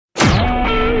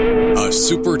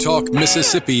Super Talk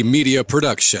Mississippi media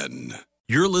production.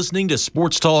 You're listening to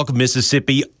Sports Talk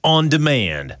Mississippi On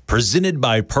Demand, presented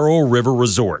by Pearl River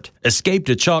Resort. Escape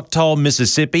to Choctaw,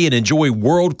 Mississippi and enjoy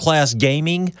world-class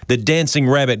gaming, the Dancing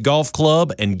Rabbit Golf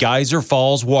Club, and Geyser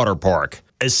Falls Water Park.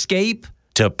 Escape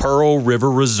to Pearl River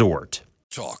Resort.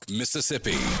 Talk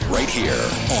Mississippi, right here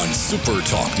on Super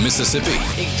Talk Mississippi.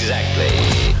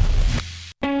 Exactly.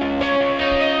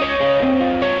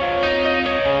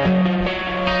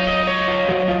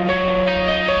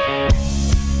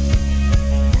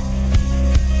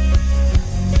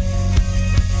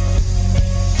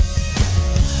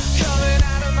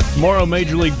 Tomorrow,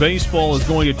 Major League Baseball is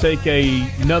going to take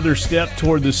another step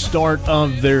toward the start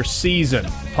of their season.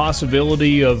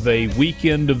 Possibility of a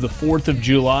weekend of the 4th of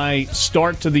July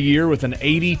start to the year with an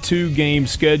 82-game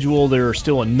schedule. There are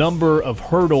still a number of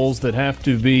hurdles that have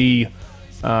to be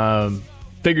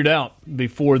figured out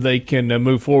before they can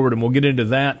move forward, and we'll get into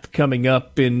that coming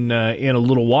up in a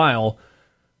little while.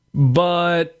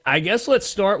 But I guess let's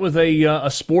start with a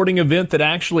sporting event that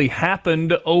actually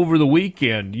happened over the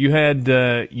weekend. You had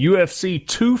UFC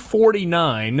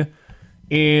 249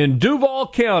 in Duval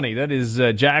County, that is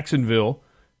Jacksonville,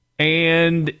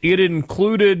 and it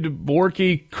included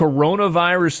Borky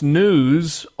coronavirus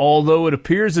news, although it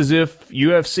appears as if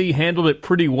UFC handled it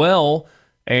pretty well,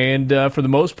 and for the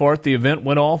most part, the event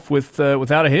went off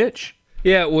without a hitch.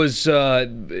 Yeah, it was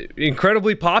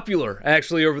incredibly popular,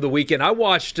 actually, over the weekend. I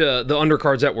watched the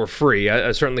undercards that were free.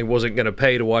 I certainly wasn't going to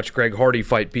pay to watch Greg Hardy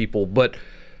fight people, but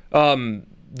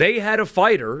they had a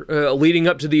fighter leading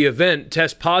up to the event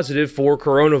test positive for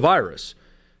coronavirus,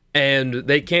 and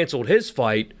they canceled his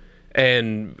fight,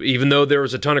 and even though there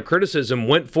was a ton of criticism,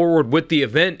 went forward with the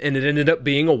event, and it ended up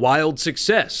being a wild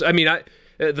success. I mean,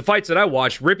 the fights that I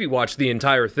watched, Rippy watched the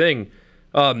entire thing.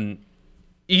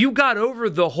 You got over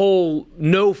the whole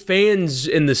no fans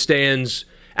in the stands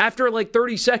after like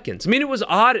 30 seconds. I mean, it was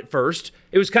odd at first.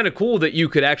 It was kind of cool that you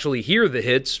could actually hear the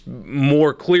hits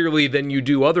more clearly than you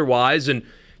do otherwise, and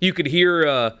you could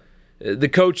hear the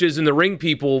coaches and the ring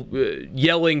people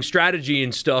yelling strategy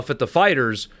and stuff at the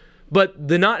fighters. But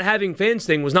the not having fans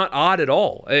thing was not odd at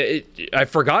all. I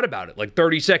forgot about it like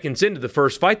 30 seconds into the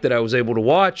first fight that I was able to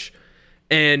watch,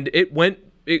 and it went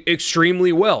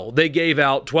extremely well. They gave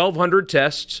out 1,200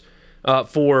 tests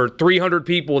for 300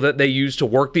 people that they used to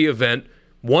work the event.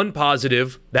 One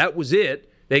positive, that was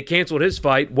it. They canceled his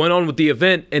fight, went on with the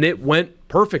event, and it went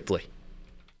perfectly.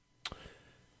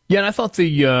 Yeah, and I thought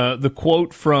the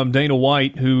quote from Dana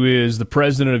White, who is the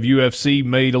president of UFC,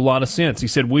 made a lot of sense. He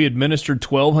said, "We administered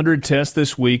 1,200 tests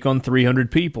this week on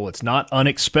 300 people. It's not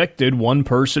unexpected one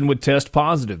person would test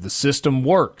positive. The system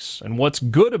works. And what's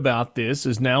good about this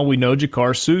is now we know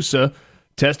Jakar Sousa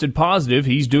tested positive.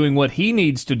 He's doing what he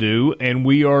needs to do, and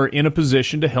we are in a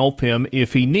position to help him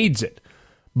if he needs it."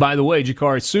 By the way,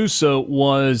 Jakar Sousa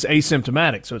was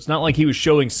asymptomatic, so it's not like he was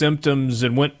showing symptoms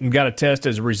and went and got a test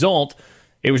as a result.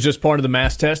 It was just part of the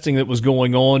mass testing that was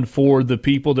going on for the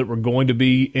people that were going to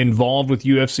be involved with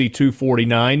UFC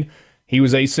 249. He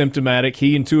was asymptomatic.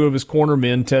 He and two of his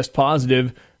cornermen test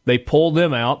positive. They pulled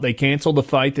them out. They canceled the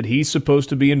fight that he's supposed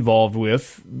to be involved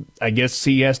with. I guess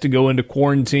he has to go into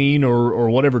quarantine or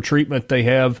whatever treatment they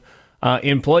have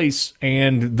in place,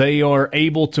 and they are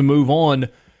able to move on.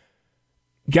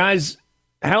 Guys,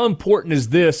 how important is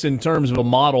this in terms of a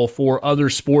model for other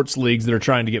sports leagues that are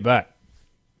trying to get back?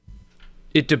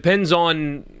 It depends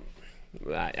on,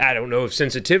 I don't know if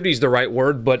sensitivity is the right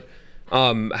word, but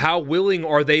how willing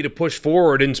are they to push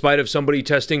forward in spite of somebody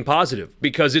testing positive?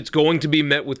 Because it's going to be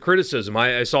met with criticism.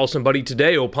 I saw somebody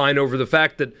today opine over the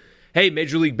fact that, hey,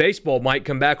 Major League Baseball might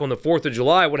come back on the 4th of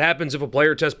July. What happens if a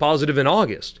player tests positive in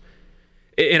August?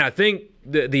 And I think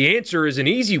the answer is an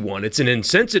easy one. It's an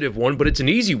insensitive one, but it's an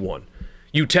easy one.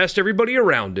 You test everybody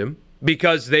around him,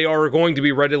 because they are going to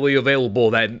be readily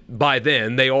available that by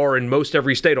then. They are in most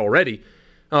every state already.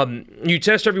 You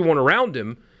test everyone around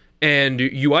him, and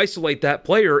you isolate that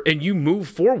player, and you move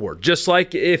forward, just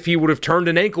like if he would have turned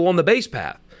an ankle on the base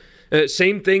path.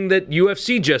 Same thing that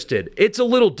UFC just did. It's a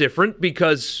little different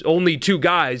because only two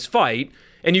guys fight,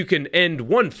 and you can end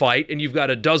one fight, and you've got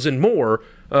a dozen more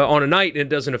on a night, and it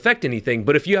doesn't affect anything.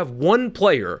 But if you have one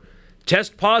player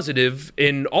test positive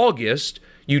in August,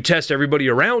 you test everybody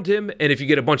around him, and if you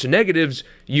get a bunch of negatives,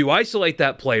 you isolate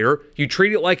that player, you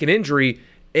treat it like an injury,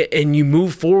 and you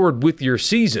move forward with your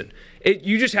season.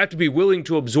 You just have to be willing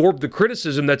to absorb the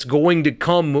criticism that's going to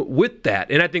come with that.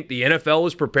 And I think the NFL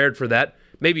is prepared for that.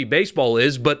 Maybe baseball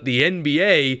is, but the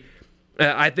NBA,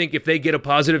 I think if they get a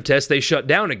positive test, they shut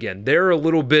down again. They're a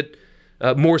little bit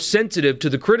more sensitive to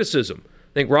the criticism.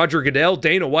 I think Roger Goodell,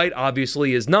 Dana White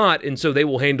obviously is not, and so they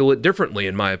will handle it differently,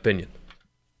 in my opinion.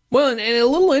 Well, and a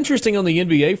little interesting on the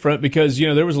NBA front because,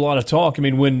 there was a lot of talk. I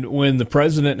mean, when the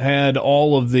president had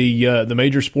all of the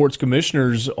major sports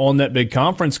commissioners on that big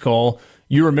conference call,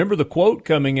 you remember the quote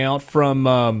coming out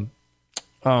from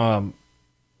the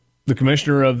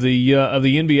commissioner of the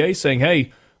NBA saying,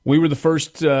 "Hey, we were the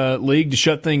first league to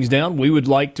shut things down. We would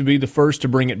like to be the first to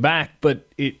bring it back." But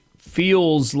it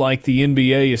feels like the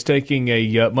NBA is taking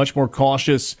a much more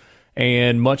cautious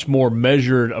and much more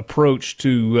measured approach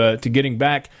to getting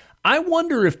back. I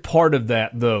wonder if part of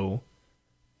that, though,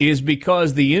 is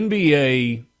because the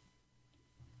NBA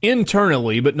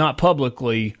internally, but not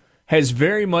publicly, has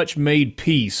very much made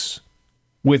peace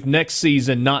with next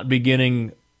season not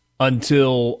beginning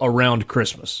until around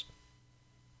Christmas.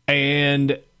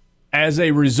 And as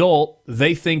a result,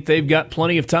 they think they've got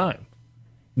plenty of time,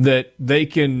 that they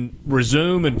can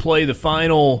resume and play the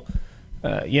final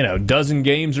dozen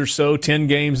games or so, 10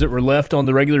 games that were left on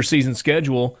the regular season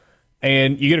schedule.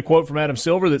 And you get a quote from Adam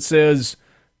Silver that says,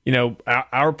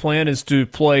 our plan is to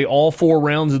play all 4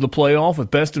 rounds of the playoff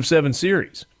with best of 7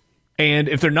 series. And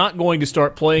if they're not going to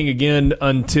start playing again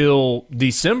until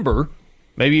December,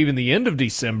 maybe even the end of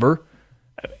December,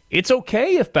 it's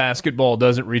okay if basketball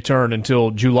doesn't return until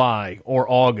July or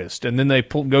August. And then they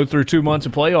go through 2 months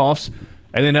of playoffs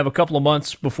and then have a couple of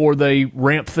months before they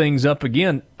ramp things up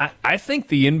again. I think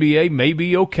the NBA may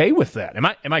be okay with that.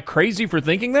 Am I crazy for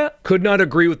thinking that? Could not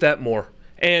agree with that more.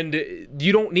 And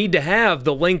you don't need to have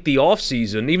the lengthy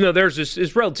offseason, even though theirs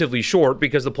is relatively short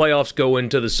because the playoffs go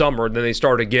into the summer and then they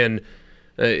start again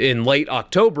in late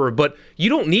October. But you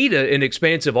don't need an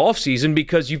expansive offseason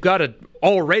because you've got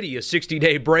already a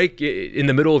 60-day break in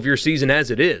the middle of your season as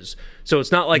it is. So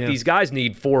it's not like these guys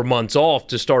need 4 months off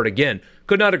to start again.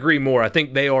 Could not agree more. I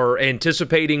think they are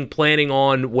anticipating, planning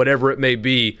on whatever it may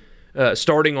be,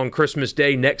 starting on Christmas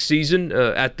Day next season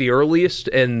at the earliest,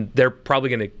 and they're probably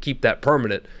going to keep that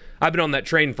permanent. I've been on that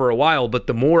train for a while, but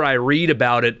the more I read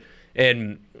about it,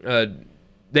 and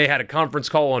they had a conference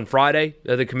call on Friday,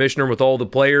 the commissioner with all the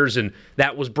players, and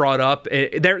that was brought up.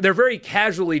 They're very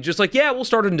casually just like, yeah, we'll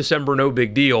start in December, no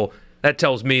big deal. That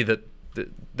tells me that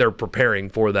they're preparing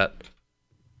for that.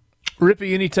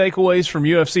 Rippy, any takeaways from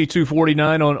UFC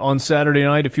 249 on Saturday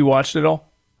night if you watched it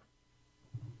all?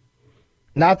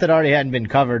 Not that already hadn't been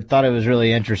covered. Thought it was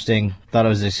really interesting. Thought it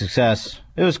was a success.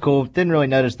 It was cool. Didn't really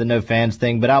notice the no fans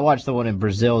thing, but I watched the one in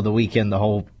Brazil the weekend, the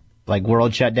whole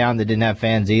world shutdown that didn't have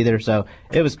fans either, so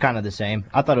it was kind of the same.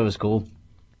 I thought it was cool.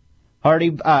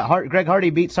 Greg Hardy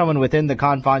beat someone within the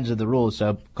confines of the rules,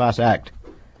 so class act.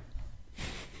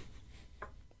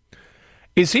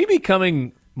 Is he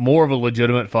becoming more of a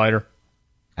legitimate fighter?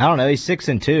 I don't know. He's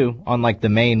 6-2 on the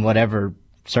main whatever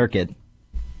circuit.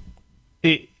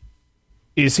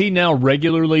 Is he now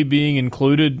regularly being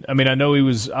included? I mean, I know he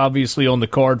was obviously on the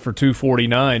card for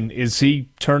 249. Is he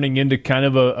turning into kind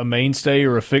of a mainstay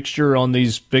or a fixture on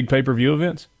these big pay-per-view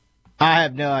events? I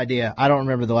have no idea. I don't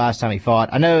remember the last time he fought.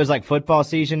 I know it was football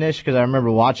season-ish because I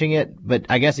remember watching it, but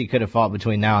I guess he could have fought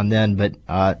between now and then, but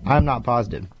I'm not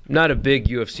positive. Not a big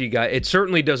UFC guy. It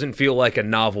certainly doesn't feel like a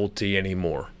novelty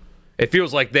anymore. It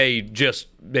feels like they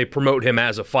promote him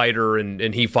as a fighter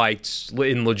and he fights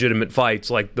in legitimate fights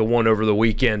like the one over the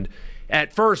weekend.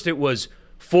 At first it was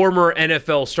former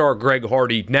NFL star Greg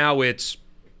Hardy. Now it's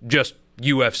just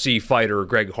UFC fighter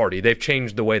Greg Hardy. They've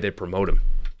changed the way they promote him.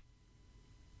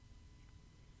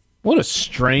 What a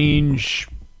strange,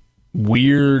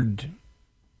 weird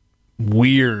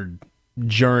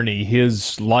journey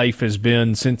his life has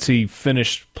been since he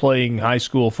finished playing high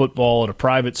school football at a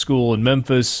private school in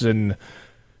Memphis and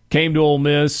came to Ole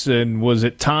Miss and was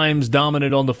at times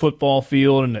dominant on the football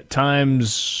field and at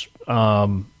times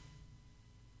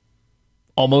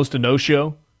almost a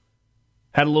no-show.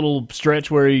 Had a little stretch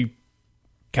where he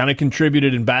kind of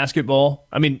contributed in basketball.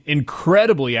 I mean,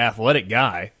 incredibly athletic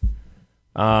guy.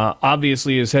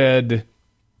 Obviously has had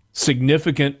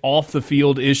significant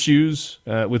off-the-field issues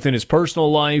within his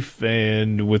personal life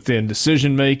and within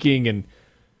decision-making, and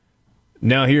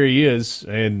now here he is,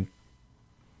 and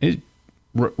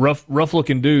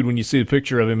rough-looking dude when you see the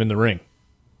picture of him in the ring.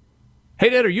 Hey,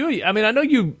 Dad, I know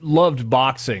you loved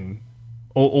boxing,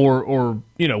 or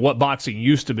what boxing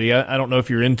used to be. I don't know if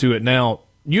you're into it now.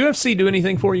 UFC do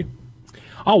anything for you?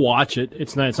 I'll watch it.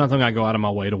 It's nothing I go out of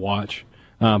my way to watch,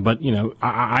 but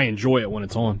I enjoy it when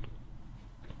it's on.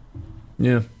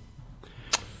 Yeah,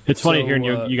 it's funny hearing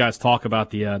you guys talk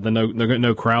about the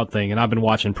no crowd thing, and I've been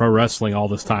watching pro wrestling all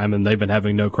this time, and they've been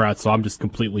having no crowd, so I'm just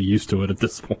completely used to it at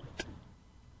this point.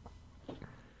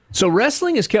 So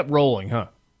wrestling has kept rolling, huh?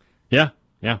 Yeah.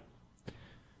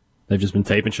 They've just been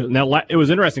taping shows. Now, it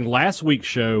was interesting. Last week's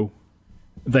show,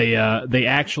 They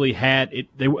actually had it.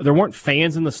 There weren't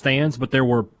fans in the stands, but there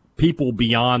were people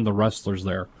beyond the wrestlers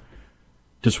there,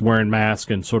 just wearing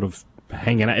masks and sort of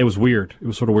hanging out. It was weird. It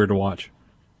was sort of weird to watch.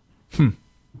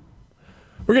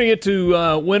 We're going to get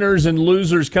to winners and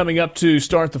losers coming up to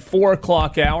start the 4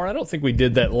 o'clock hour. I don't think we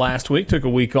did that last week. Took a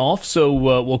week off, so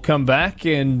we'll come back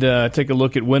and take a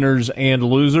look at winners and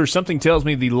losers. Something tells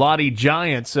me the Lottie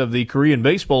Giants of the Korean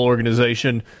Baseball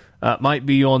Organization might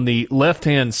be on the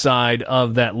left-hand side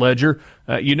of that ledger.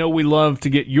 You know we love to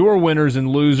get your winners and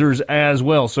losers as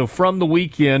well. So from the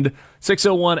weekend,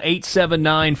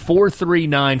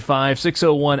 601-879-4395,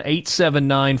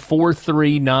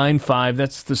 601-879-4395.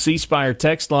 That's the C Spire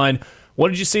text line. What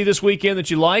did you see this weekend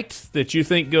that you liked, that you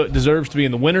think deserves to be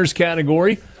in the winners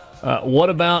category? What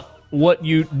about what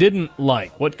you didn't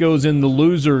like? What goes in the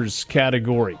losers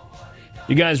category?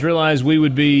 You guys realize we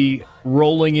would be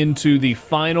rolling into the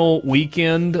final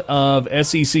weekend of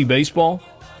SEC baseball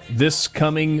this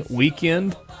coming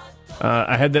weekend.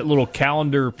 I had that little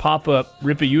calendar pop-up.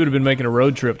 Rippy, you would have been making a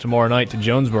road trip tomorrow night to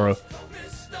Jonesboro.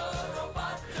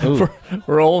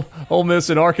 For Ole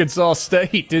Miss and Arkansas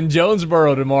State in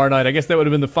Jonesboro tomorrow night. I guess that would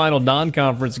have been the final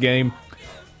non-conference game.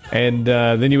 And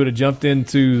then you would have jumped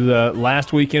into the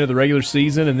last weekend of the regular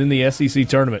season and then the SEC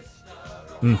tournament.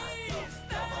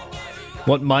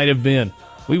 What might have been.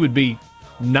 We would be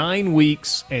 9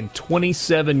 weeks and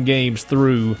 27 games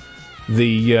through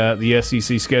the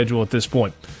SEC schedule at this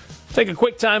point. Take a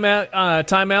quick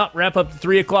timeout, wrap up the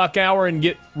 3 o'clock hour, and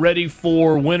get ready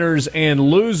for winners and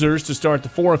losers to start the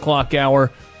 4 o'clock hour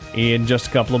in just a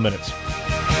couple of minutes.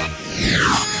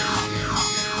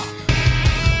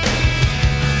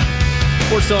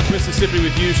 Sports Talk Mississippi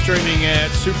with you, streaming at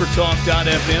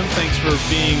supertalk.fm. Thanks for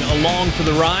being along for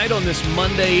the ride on this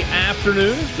Monday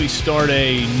afternoon as we start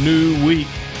a new week.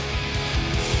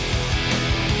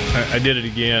 I did it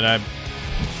again. I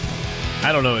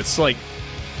don't know. It's like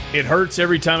it hurts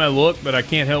every time I look, but I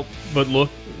can't help but look,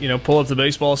 pull up the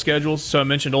baseball schedules. So I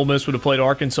mentioned Ole Miss would have played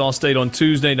Arkansas State on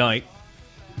Tuesday night.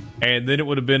 And then it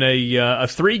would have been a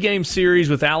 3-game series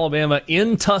with Alabama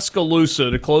in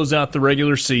Tuscaloosa to close out the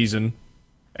regular season.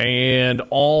 And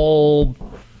all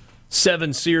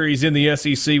 7 series in the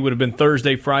SEC would have been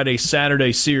Thursday, Friday,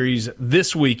 Saturday series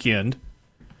this weekend.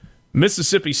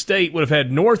 Mississippi State would have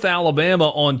had North Alabama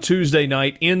on Tuesday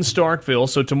night in Starkville.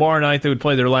 So tomorrow night they would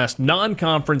play their last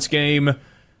non-conference game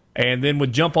and then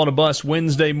would jump on a bus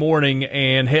Wednesday morning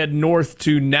and head north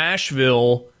to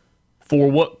Nashville for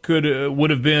what would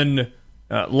have been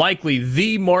likely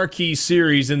the marquee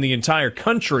series in the entire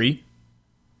country.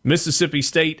 Mississippi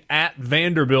State at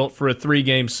Vanderbilt for a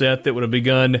 3-game set that would have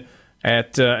begun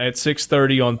at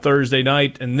 6:30 on Thursday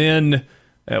night. And then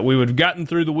we would have gotten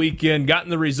through the weekend, gotten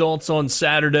the results on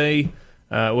Saturday,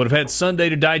 would have had Sunday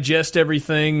to digest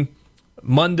everything.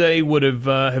 Monday would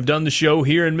have done the show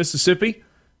here in Mississippi,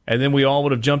 and then we all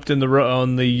would have jumped in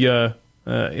the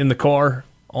car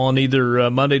on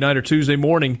either Monday night or Tuesday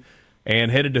morning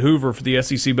and headed to Hoover for the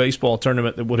SEC baseball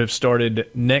tournament that would have started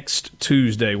next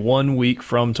Tuesday, 1 week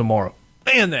from tomorrow.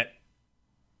 Man, that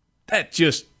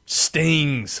just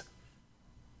stings.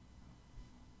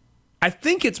 I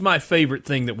think it's my favorite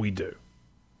thing that we do.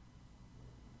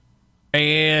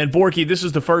 And, Borky, this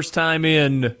is the first time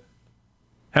in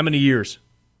how many years?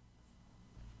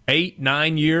 8,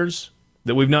 9 years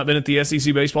that we've not been at the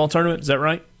SEC baseball tournament. Is that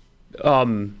right? I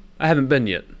haven't been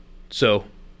yet, so.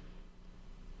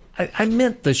 I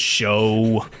meant the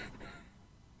show.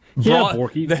 Yeah,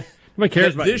 Borky. Nobody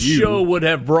cares about this you. show would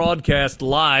have broadcast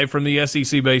live from the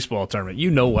SEC baseball tournament. You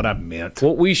know what I meant.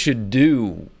 What we should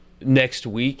do next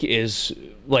week is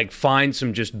find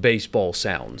some just baseball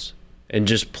sounds and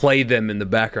just play them in the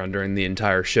background during the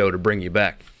entire show to bring you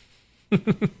back.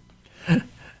 I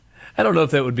don't know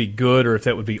if that would be good or if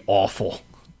that would be awful.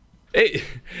 It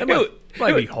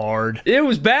might be hard. It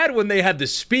was bad when they had the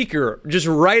speaker just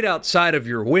right outside of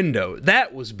your window.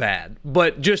 That was bad.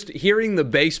 But just hearing the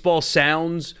baseball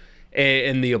sounds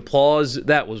and the applause,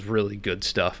 that was really good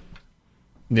stuff.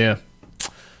 Yeah.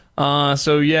 That's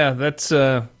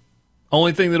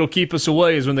only thing that'll keep us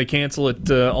away is when they cancel it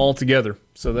altogether.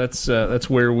 So that's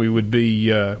where we would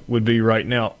be right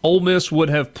now. Ole Miss would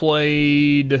have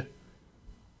played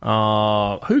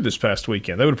who this past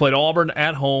weekend? They would have played Auburn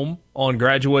at home on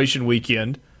graduation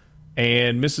weekend,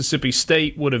 and Mississippi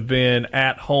State would have been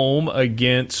at home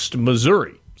against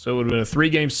Missouri. So it would have been a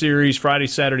 3-game series, Friday,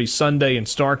 Saturday, Sunday in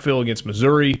Starkville against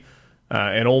Missouri,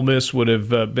 and Ole Miss would have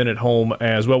been at home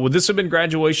as well. Would this have been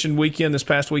graduation weekend this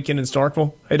past weekend in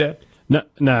Starkville? Hey, Dad? No,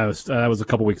 that was a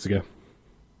couple weeks ago.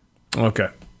 Okay,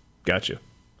 gotcha.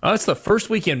 Oh, it's the first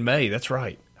week in May. That's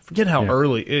right. I forget how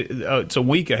early. It's a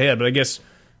week ahead, but I guess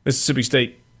Mississippi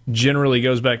State generally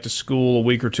goes back to school a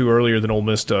week or two earlier than Ole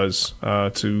Miss does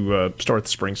to start the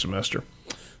spring semester.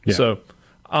 Yeah. So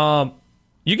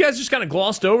you guys just kind of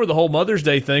glossed over the whole Mother's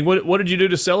Day thing. What did you do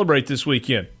to celebrate this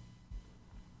weekend?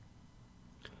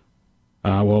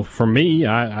 Well, for me,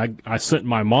 I sent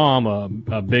my mom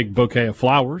a big bouquet of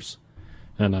flowers,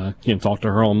 and talked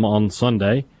to her on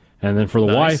Sunday. And then for the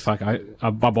wife, I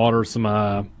bought her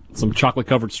some chocolate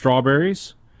covered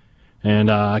strawberries,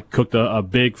 and I cooked a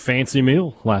big fancy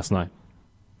meal last night.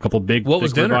 A couple of big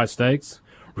thick ribeye steaks,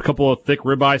 a couple of thick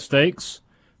ribeye steaks,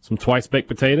 some twice baked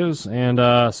potatoes, and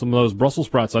some of those Brussels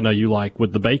sprouts I know you like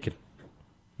with the bacon.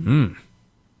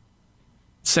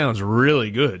 Sounds really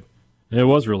good. It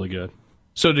was really good.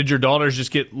 So did your daughters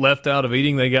just get left out of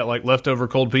eating? They got like leftover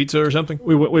cold pizza or something?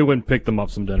 We went and picked them up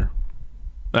some dinner.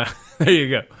 There you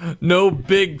go. No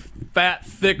big, fat,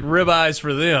 thick ribeyes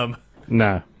for them.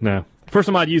 No. First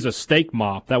time I'd use a steak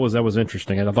mop. That was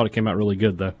interesting. I thought it came out really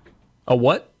good, though. A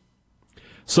what?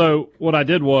 So what I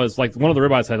did was, like, one of the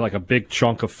ribeyes had like a big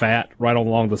chunk of fat right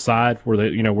along the side where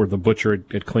the butcher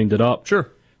had cleaned it up.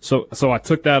 Sure. So I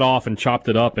took that off and chopped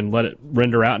it up and let it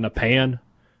render out in a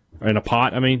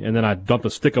pot, and then I dumped a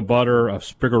stick of butter, a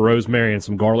sprig of rosemary, and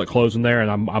some garlic cloves in there,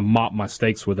 and I mopped my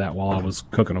steaks with that while I was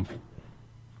cooking them.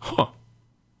 Huh.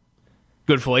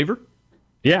 Good flavor?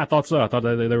 Yeah, I thought so. I thought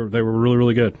they were really,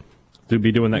 really good. To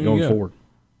be doing that going forward.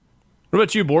 What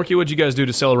about you, Borky? What'd you guys do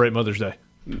to celebrate Mother's Day?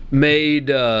 Made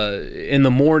in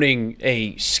the morning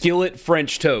a skillet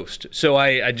French toast. So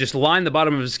I just lined the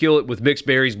bottom of the skillet with mixed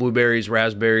berries, blueberries,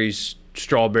 raspberries,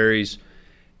 strawberries,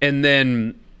 and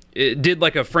then it did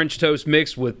like a French toast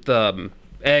mix with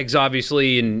eggs,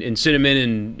 obviously, and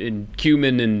cinnamon and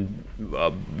cumin and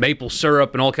maple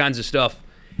syrup and all kinds of stuff,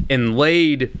 and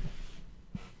laid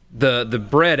the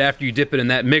bread after you dip it in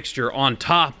that mixture on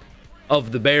top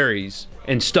of the berries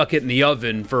and stuck it in the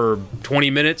oven for 20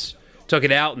 minutes. Took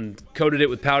it out and coated it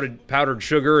with powdered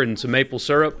sugar and some maple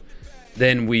syrup.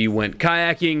 Then we went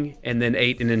kayaking and then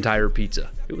ate an entire pizza.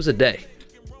 It was a day.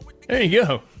 There you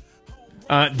go.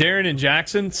 Darren in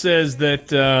Jackson says that,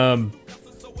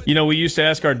 we used to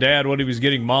ask our dad what he was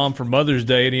getting Mom for Mother's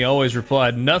Day, and he always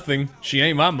replied, nothing. She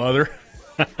ain't my mother.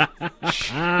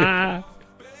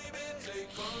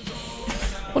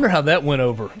 Wonder how that went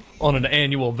over on an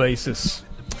annual basis.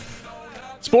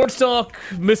 Sports Talk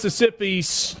Mississippi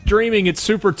streaming at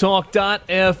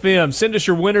supertalk.fm. Send us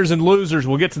your winners and losers.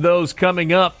 We'll get to those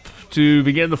coming up to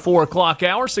begin the 4 o'clock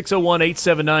hour.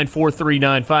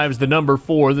 601-879-4395 is the number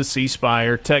for the C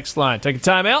Spire text line. Take a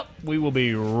time out. We will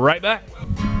be right back.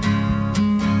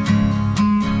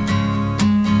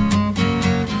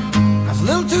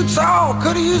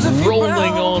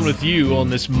 Rolling on with you on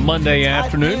this Monday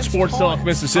afternoon. Sports Talk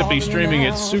Mississippi streaming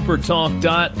at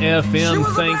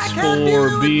supertalk.fm. Thanks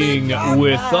for being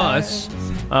with us.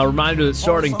 A reminder that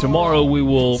starting tomorrow, we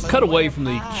will cut away from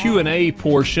the Q&A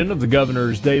portion of the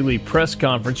governor's daily press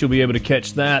conference. You'll be able to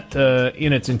catch that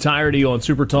in its entirety on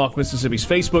Supertalk Mississippi's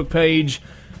Facebook page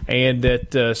and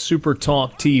at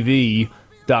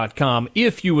supertalktv.com.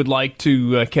 If you would like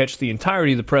to catch the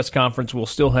entirety of the press conference, we'll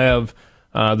still have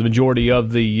the majority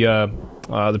of the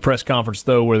press conference,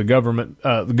 though, where the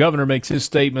governor makes his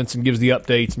statements and gives the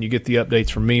updates, and you get the updates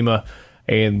from MEMA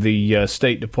and the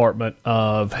State Department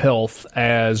of Health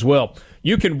as well.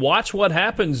 You can watch what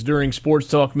happens during Sports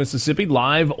Talk Mississippi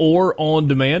live or on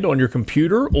demand on your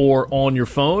computer or on your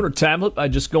phone or tablet by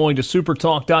just going to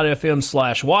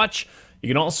supertalk.fm/watch. You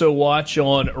can also watch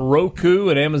on Roku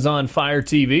and Amazon Fire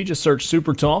TV. Just search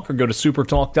Supertalk or go to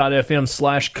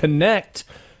supertalk.fm/connect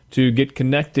to get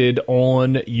connected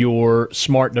on your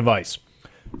smart device.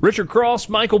 Richard Cross,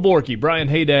 Michael Borky, Brian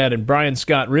Haydad, and Brian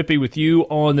Scott Rippey with you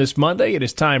on this Monday. It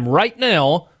is time right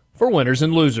now for Winners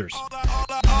and Losers. All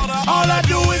I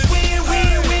do is win,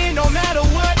 win, win, no matter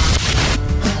what.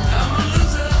 I'm a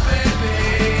loser,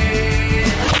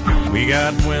 baby. We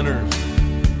got winners.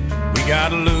 We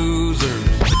got losers.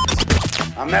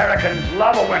 Americans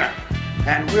love a winner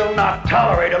and will not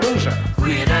tolerate a loser.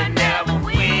 Winner never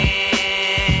win.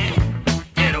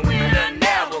 And a winner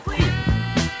never quit.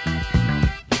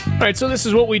 All right, so this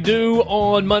is what we do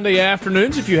on Monday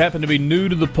afternoons. If you happen to be new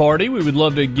to the party, we would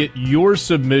love to get your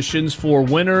submissions for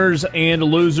winners and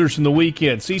losers from the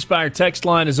weekend. C Spire text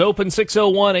line is open,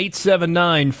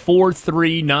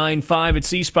 601-879-4395. At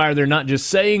C Spire, they're not just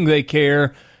saying they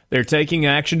care, they're taking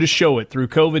action to show it through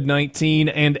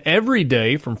COVID-19 and every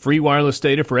day, from free wireless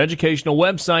data for educational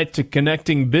websites to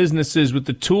connecting businesses with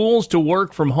the tools to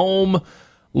work from home.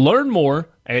 Learn more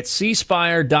at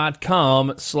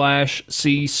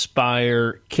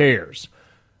cspire.com/cspirecares.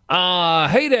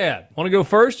 Hey, Dad, want to go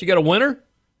first? You got a winner?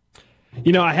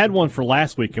 I had one for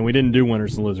last week, and we didn't do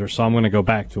winners and losers, so I'm going to go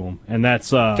back to him. And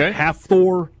that's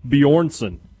Hafthor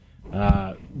Bjornsson.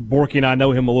 Borky and I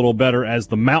know him a little better as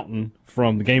the Mountain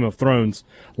from the Game of Thrones.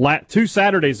 2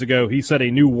 Saturdays ago, he set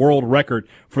a new world record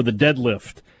for the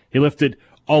deadlift. He lifted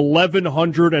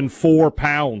 1,104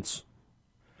 pounds.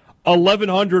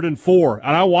 1,104.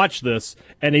 And I watched this,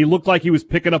 and he looked like he was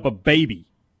picking up a baby.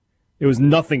 It was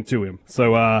nothing to him.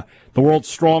 So the world's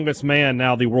strongest man,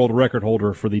 now the world record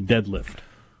holder for the deadlift.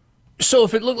 So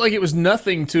if it looked like it was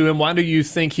nothing to him, why do you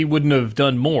think he wouldn't have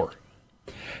done more?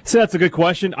 So that's a good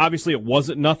question. Obviously, it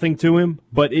wasn't nothing to him,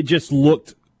 but it just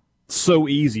looked so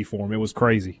easy for him. It was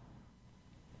crazy.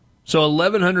 So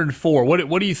 1,104.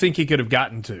 What do you think he could have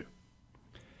gotten to?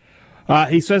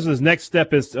 He says his next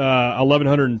step is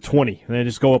 1,120, and they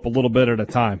just go up a little bit at a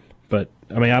time. But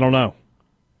I mean, I don't know.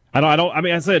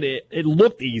 I said it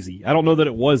looked easy. I don't know that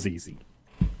it was easy.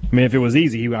 I mean, if it was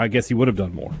easy, I guess he would have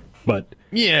done more. But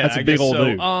yeah, that's a big old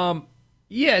dude.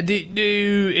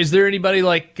 Is there anybody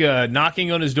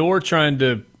knocking on his door trying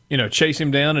to chase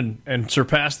him down and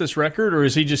surpass this record, or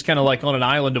is he just kind of like on an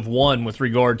island of one with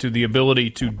regard to the ability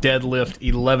to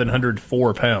deadlift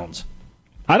 1,104 pounds?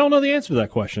 I don't know the answer to that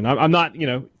question. I'm not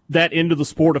that into the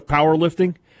sport of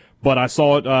powerlifting, but I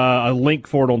saw it a link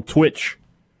for it on Twitch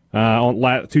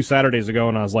on 2 Saturdays ago,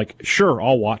 and I was like, sure,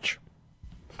 I'll watch.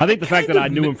 I think the fact that I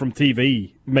knew him from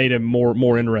TV made him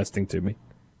more interesting to me.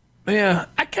 Yeah,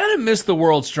 I kind of miss the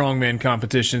World Strongman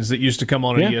competitions that used to come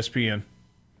on at ESPN.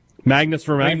 Magnus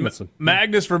for Magnuson.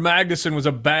 Magnus for Magnuson was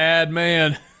a bad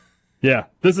man. Yeah,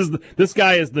 this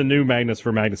guy is the new Magnus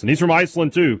for Magnuson. He's from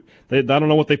Iceland too. I don't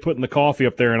know what they put in the coffee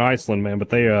up there in Iceland, man, but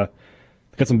they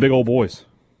got some big old boys.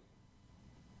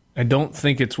 I don't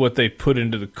think it's what they put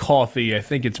into the coffee. I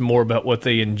think it's more about what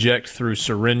they inject through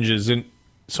syringes.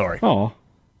 Sorry. Oh.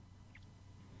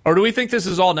 Or do we think this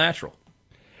is all natural?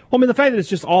 Well, I mean, the fact that it's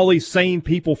just all these same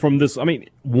people from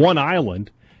one island.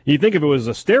 You think if it was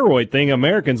a steroid thing,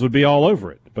 Americans would be all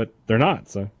over it, but they're not.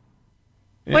 So.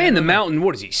 Yeah. Playing the Mountain,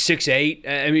 what is he, 6'8"?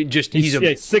 I mean, he's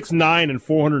 6'9" and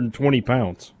 420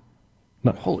 pounds.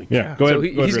 No. Holy cow. Yeah, go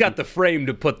ahead. So he's got the frame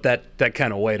to put that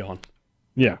kind of weight on.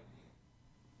 Yeah.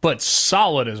 But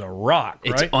solid as a rock,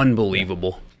 right? It's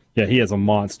unbelievable. Yeah, he is a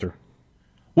monster.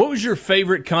 What was your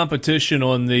favorite competition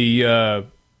on the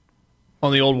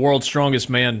old World's Strongest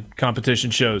Man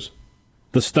competition shows?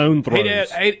 The stone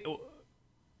throws. Hey, Dad,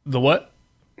 the what?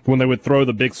 When they would throw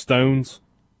the big stones.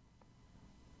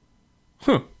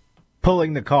 Huh.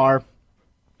 Pulling the car.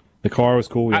 The car was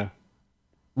cool, yeah.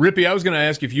 Rippy, I was going to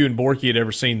ask if you and Borky had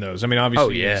ever seen those. I mean,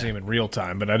 obviously you didn't see them in real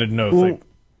time, but I didn't know if they...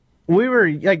 We were,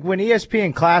 when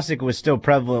ESPN Classic was still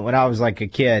prevalent when I was a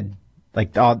kid,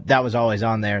 that was always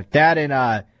on there. That and,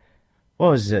 what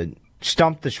was it,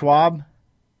 Stump the Schwab?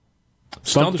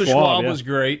 Stump the Schwab was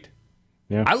great.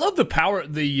 Yeah. I love the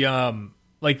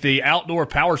outdoor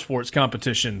power sports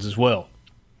competitions as well.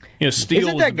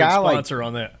 Steel was a big sponsor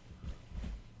on that.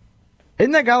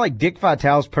 Isn't that guy Dick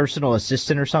Vitale's personal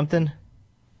assistant or something?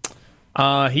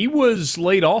 He was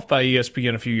laid off by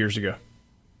ESPN a few years ago.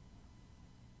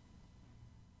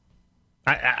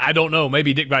 I don't know.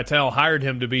 Maybe Dick Vitale hired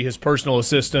him to be his personal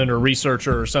assistant or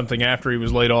researcher or something after he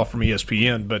was laid off from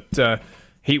ESPN. But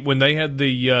when they had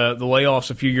the layoffs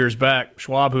a few years back,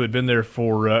 Schwab, who had been there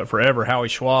for forever, Howie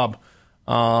Schwab,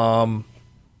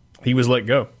 he was let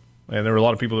go. And there were a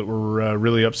lot of people that were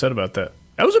really upset about that.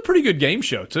 That was a pretty good game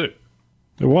show, too.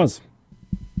 It was.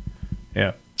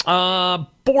 Yeah.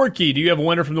 Borky, do you have a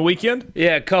winner from the weekend?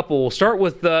 Yeah, a couple. We'll start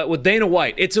with Dana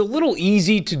White. It's a little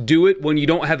easy to do it when you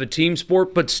don't have a team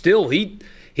sport, but still, he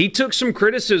took some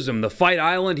criticism. The Fight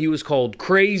Island, he was called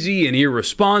crazy and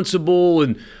irresponsible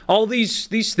and all these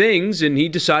things, and he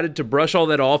decided to brush all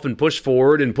that off and push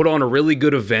forward and put on a really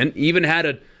good event. Even had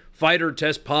a fighter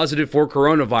test positive for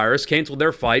coronavirus, canceled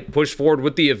their fight, pushed forward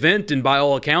with the event, and by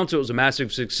all accounts, it was a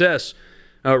massive success.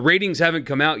 Ratings haven't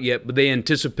come out yet, but they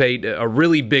anticipate a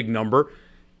really big number,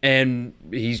 and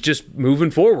he's just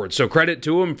moving forward. So credit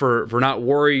to him for not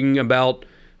worrying about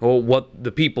what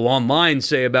the people online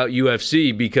say about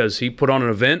UFC, because he put on an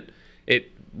event.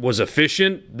 It was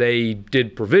efficient. They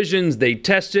did provisions. They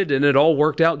tested, and it all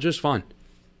worked out just fine.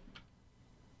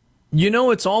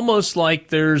 It's almost like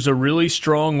there's a really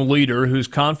strong leader who's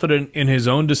confident in his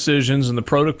own decisions and the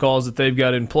protocols that they've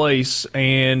got in place,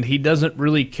 and he doesn't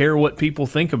really care what people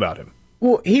think about him.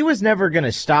 Well, he was never going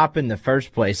to stop in the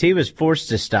first place. He was forced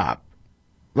to stop.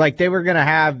 He was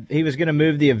going to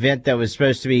move the event that was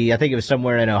supposed to be, I think it was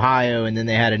somewhere in Ohio, and then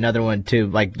they had another one too,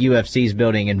 UFC's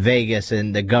building in Vegas,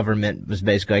 and the government was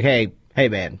basically hey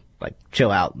man,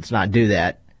 chill out, let's not do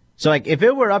that. So if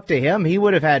it were up to him, he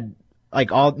would have had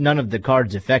none of the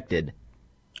cards affected.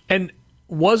 And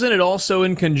wasn't it also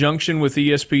in conjunction with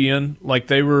ESPN? Like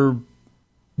they were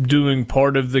doing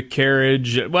part of the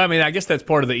carriage. Well, I mean, I guess that's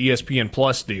part of the ESPN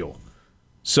Plus deal.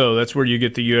 So that's where you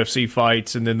get the UFC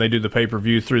fights, and then they do the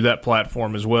pay-per-view through that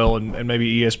platform as well. And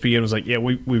maybe ESPN was like, yeah,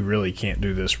 we really can't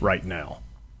do this right now.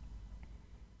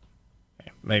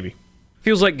 Maybe.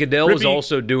 Feels like Goodell is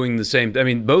also doing the same. I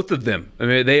mean, both of them. I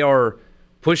mean, they are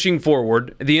pushing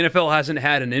forward. The NFL hasn't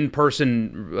had an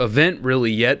in-person event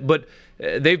really yet, but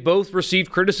they've both received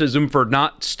criticism for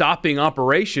not stopping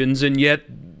operations, and yet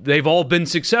they've all been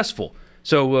successful.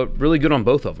 So really good on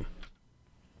both of them.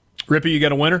 Rippy, you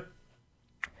got a winner?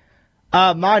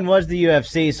 Mine was the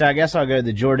UFC, so I guess I'll go to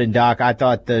the Jordan doc. I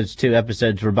thought those 2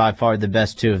 episodes were by far the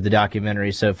best 2 of the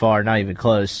documentary so far, not even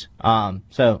close.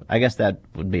 So I guess that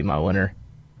would be my winner.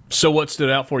 So what stood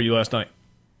out for you last night?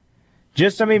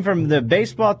 Just, I mean, from the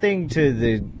baseball thing to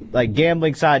the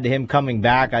gambling side to him coming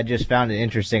back, I just found it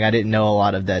interesting. I didn't know a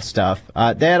lot of that stuff.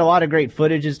 They had a lot of great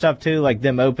footage and stuff too, like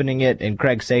them opening it and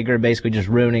Craig Sager basically just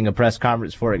ruining a press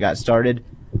conference before it got started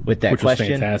with that question.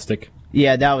 Which was fantastic.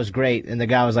 Yeah, that was great, and the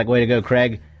guy was like, "Way to go,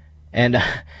 Craig!" And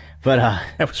that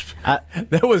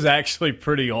was actually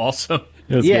pretty awesome.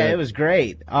 It was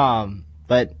great.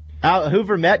 But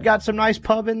Hoover Met got some nice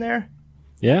pub in there.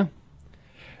 Yeah,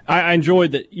 I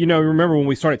enjoyed that. You know, remember when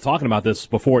we started talking about this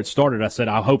before it started? I said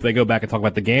I hope they go back and talk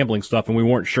about the gambling stuff, and we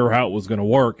weren't sure how it was going to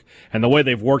work. And the way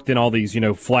they've worked in all these,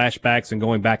 flashbacks and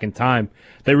going back in time,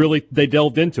 they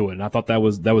delved into it, and I thought that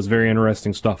was very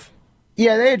interesting stuff.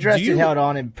 Yeah, they addressed it, held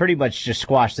on, and pretty much just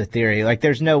squashed the theory. Like,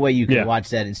 there's no way you can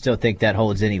watch that and still think that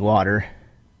holds any water.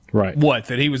 Right. What,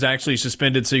 that he was actually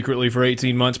suspended secretly for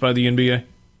 18 months by the NBA?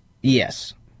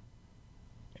 Yes.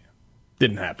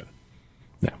 Didn't happen.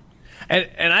 No.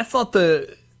 And I thought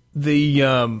the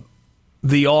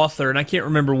author, and I can't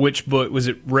remember which book, was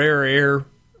it Rare Air,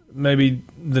 maybe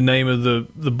the name of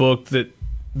the book, that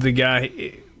the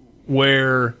guy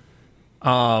where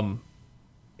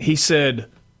he said,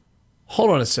 hold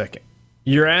on a second.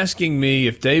 You're asking me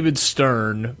if David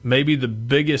Stern, maybe the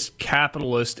biggest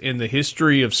capitalist in the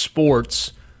history of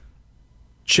sports,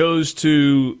 chose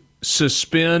to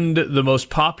suspend the most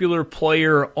popular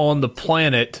player on the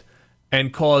planet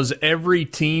and cause every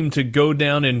team to go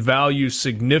down in value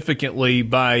significantly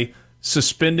by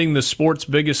suspending the sport's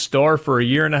biggest star for a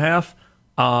year and a half?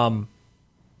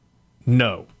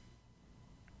 No.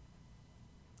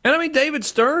 And I mean, David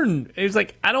Stern is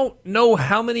like, I don't know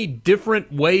how many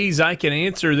different ways I can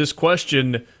answer this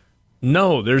question.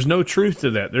 No, there's no truth to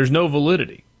that. There's no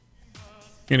validity.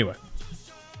 Anyway,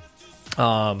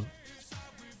 I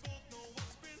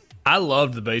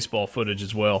loved the baseball footage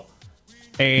as well.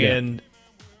 And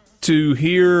to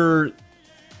hear,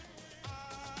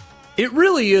 it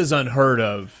really is unheard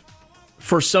of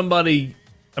for somebody,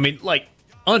 I mean, like,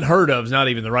 unheard of is not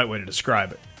even the right way to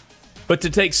describe it. But to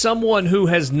take someone who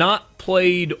has not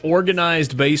played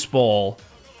organized baseball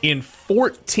in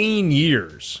 14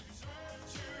 years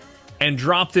and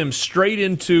drop them straight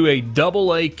into a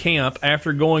Double-A camp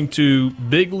after going to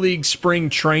big league spring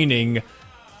training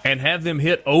and have them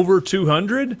hit over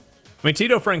 200? I mean,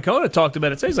 Tito Francona talked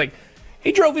about it. So he's like,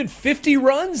 he drove in 50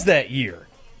 runs that year.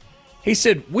 He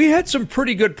said, we had some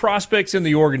pretty good prospects in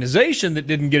the organization that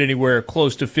didn't get anywhere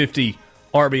close to 50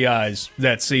 RBIs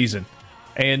that season.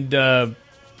 And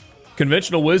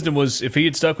conventional wisdom was if he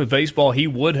had stuck with baseball, he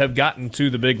would have gotten to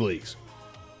the big leagues.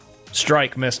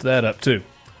 Strike messed that up, too.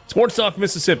 Sports Talk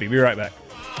Mississippi. Be right back.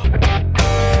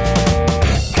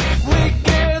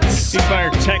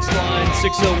 C-Fire text line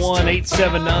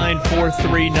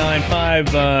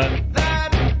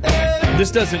 601-879-4395.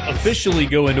 This doesn't officially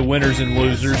go into winners and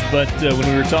losers, but when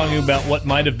we were talking about what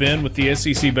might have been with the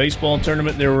SEC baseball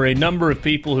tournament, there were a number of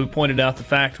people who pointed out the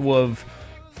fact of,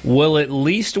 well, at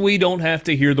least we don't have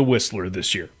to hear the Whistler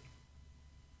this year.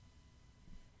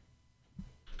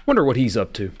 Wonder what he's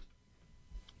up to.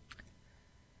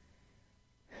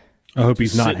 I hope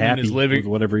he's not happy with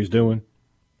whatever he's doing.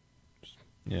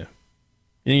 Yeah.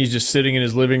 And he's just sitting in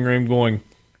his living room going,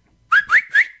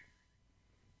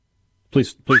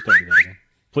 Please don't do that again.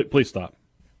 Please stop.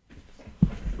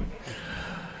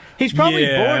 He's probably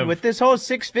bored with this whole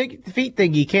 6 feet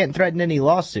thing. He can't threaten any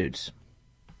lawsuits.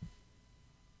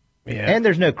 Yeah. And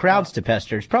there's no crowds to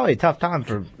pester. It's probably a tough time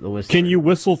for the Whistler. Can you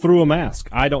whistle through a mask?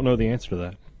 I don't know the answer to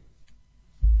that.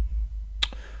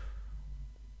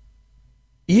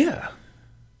 Yeah.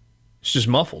 It's just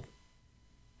muffled.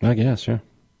 I guess, yeah.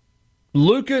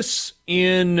 Lucas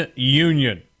in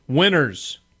Union.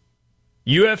 Winners.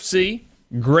 UFC,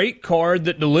 great card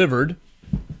that delivered.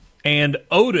 And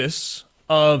Otis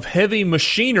of Heavy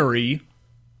Machinery,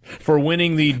 for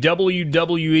winning the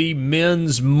WWE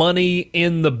Men's Money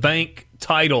in the Bank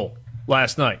title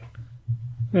last night.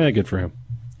 Yeah, good for him.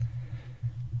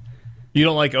 You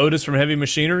don't like Otis from Heavy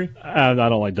Machinery? I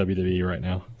don't like WWE right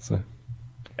now. So.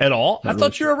 At all? I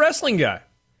thought you were a wrestling guy.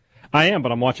 I am,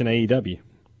 but I'm watching AEW.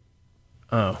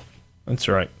 Oh, that's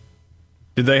right.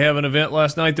 Did they have an event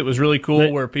last night that was really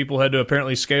cool where people had to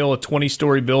apparently scale a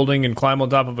 20-story building and climb on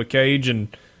top of a cage and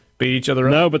beat each other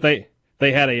up? No, but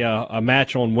they had a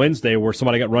match on Wednesday where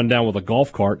somebody got run down with a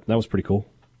golf cart. That was pretty cool.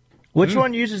 Which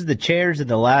one uses the chairs and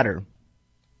the ladder?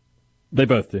 They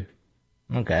both do.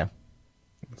 Okay.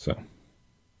 So,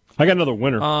 I got another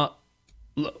winner.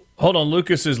 Hold on.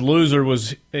 Lucas's loser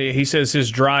was, he says his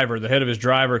driver, the head of his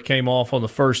driver, came off on the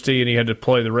first tee and he had to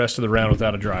play the rest of the round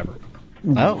without a driver.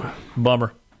 Oh.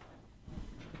 Bummer.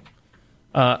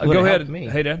 Go ahead.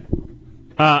 Hey, Dad.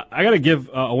 I got to give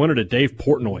a winner to Dave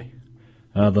Portnoy,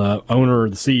 the owner,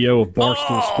 the CEO of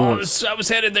Barstool Sports. I was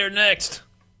headed there next.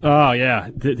 Oh yeah,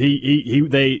 the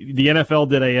NFL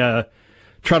did a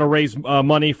try to raise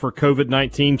money for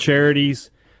COVID-19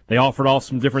 charities. They offered off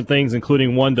some different things,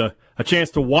 including a chance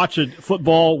to watch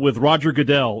football with Roger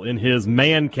Goodell in his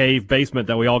man cave basement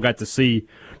that we all got to see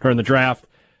during the draft.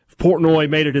 Portnoy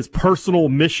made it his personal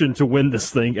mission to win this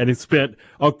thing, and he spent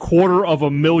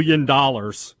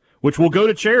 $250,000, which will go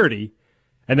to charity.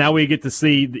 And now we get to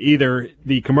see either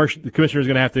the commissioner is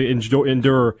going to have to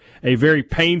endure a very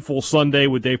painful Sunday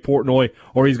with Dave Portnoy,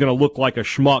 or he's going to look like a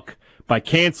schmuck by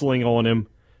canceling on him,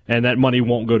 and that money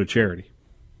won't go to charity.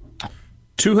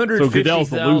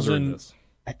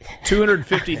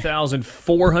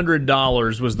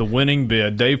 $250,400 was the winning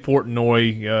bid. Dave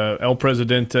Portnoy, El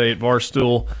Presidente at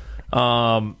Barstool,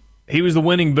 he was the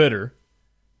winning bidder.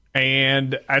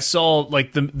 And I saw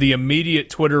like the immediate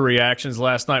Twitter reactions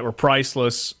last night were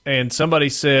priceless. And somebody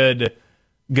said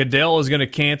Goodell is going to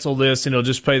cancel this and he'll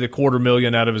just pay the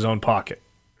 $250,000 out of his own pocket.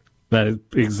 That is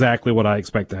exactly what I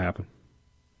expect to happen.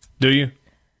 Do you?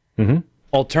 Mm-hmm.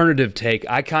 Alternative take,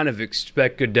 I kind of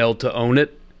expect Goodell to own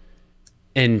it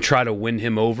and try to win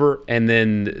him over, and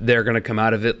then they're going to come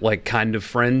out of it like kind of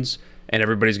friends, and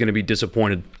everybody's going to be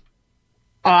disappointed.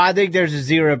 I think there's a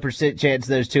 0% chance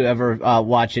those two ever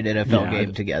watch an NFL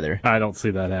game together. I don't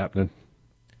see that happening.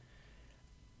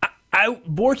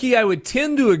 Borky, I would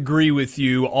tend to agree with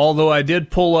you, although I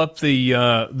did pull up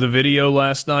the video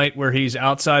last night where he's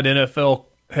outside NFL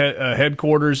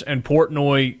headquarters and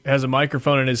Portnoy has a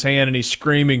microphone in his hand and he's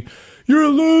screaming, "You're a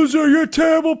loser, you're a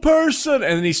terrible person,"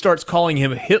 and then he starts calling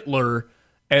him Hitler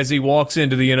as he walks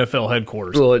into the NFL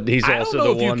headquarters. Well, he's also I don't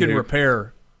know if you can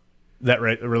repair that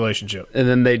relationship. And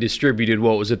then they distributed,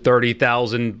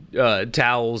 30,000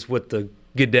 towels with the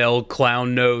Goodell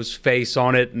clown nose face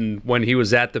on it, and when he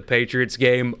was at the Patriots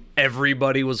game,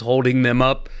 everybody was holding them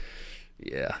up.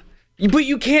 Yeah. But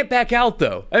you can't back out,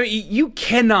 though. I mean, you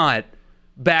cannot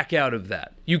back out of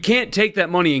that. You can't take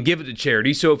that money and give it to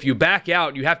charity, so if you back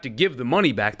out, you have to give the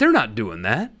money back. They're not doing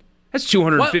that. That's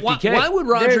 $250K. Why would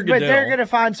Roger Goodell? But they're going to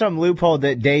find some loophole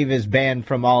that Dave is banned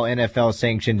from all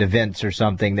NFL-sanctioned events or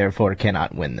something, therefore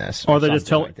cannot win this. Or they just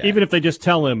tell, even if they just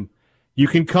tell him, you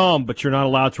can come, but you're not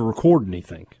allowed to record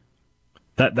anything.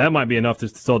 That might be enough to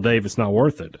tell Dave it's not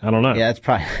worth it. I don't know. Yeah, it's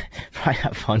probably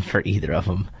not fun for either of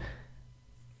them.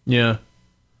 Yeah.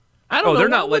 I don't know. They're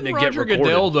not letting it get Roger recorded.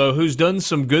 Goodell, though, who's done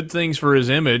some good things for his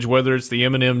image, whether it's the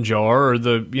M&M jar or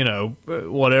the,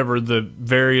 whatever, the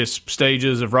various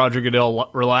stages of Roger Goodell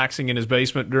relaxing in his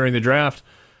basement during the draft.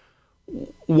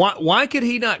 Why could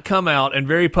he not come out and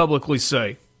very publicly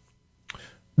say,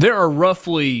 there are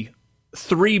roughly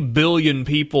 3 billion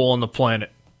people on the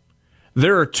planet.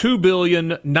 There are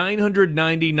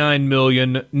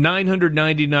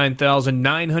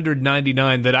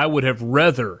 2,999,999,999 that I would have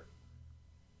rather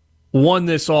won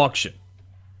this auction.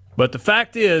 But the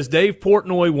fact is, Dave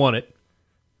Portnoy won it.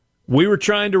 We were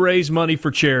trying to raise money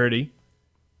for charity.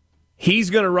 He's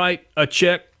going to write a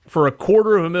check for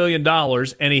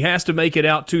 $250,000, and he has to make it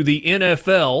out to the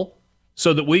NFL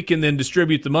so that we can then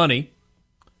distribute the money.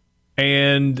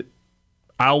 And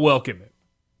I'll welcome it.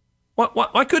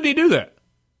 Why couldn't he do that?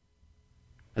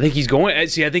 I think he's going.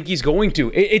 See, I think he's going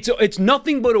to. It's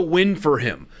nothing but a win for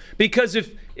him, because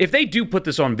if they do put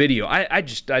this on video, I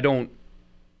don't.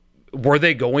 Were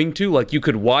they going to? Like, you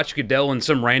could watch Goodell and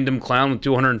some random clown with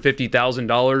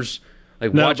 $250,000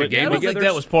 watch a game together. I don't think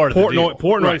that was part of the deal.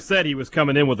 Portnoy said he was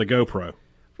coming in with a GoPro.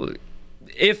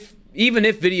 Even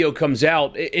if video comes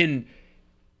out, and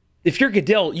if you're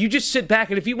Goodell, you just sit back,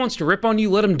 and if he wants to rip on you,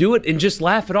 let him do it and just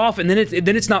laugh it off, and then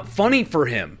it's not funny for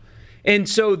him. And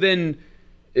so then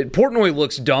Portnoy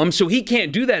looks dumb, so he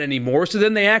can't do that anymore. So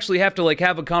then they actually have to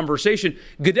have a conversation.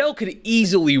 Goodell could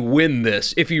easily win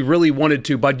this if he really wanted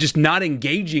to by just not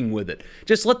engaging with it.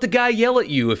 Just let the guy yell at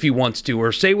you if he wants to,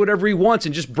 or say whatever he wants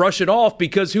and just brush it off,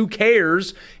 because who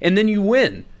cares? And then you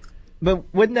win.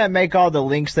 But wouldn't that make all the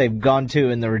links they've gone to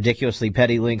and the ridiculously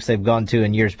petty links they've gone to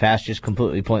in years past just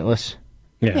completely pointless?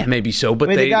 Yeah, maybe so, but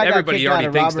the guy everybody got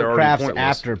already thinks they're Robert already Kraft's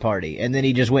pointless. after party, and then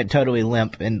he just went totally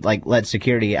limp and let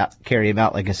security carry him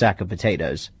out like a sack of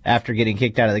potatoes after getting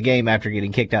kicked out of the game, after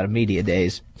getting kicked out of media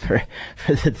days for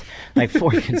the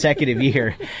fourth consecutive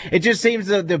year. It just seems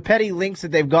the petty links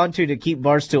that they've gone to keep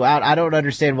Barstool out. I don't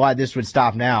understand why this would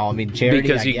stop now. I mean, charity,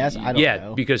 because I guess. I don't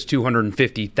know. Because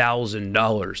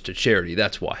 $250,000 to charity.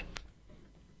 That's why.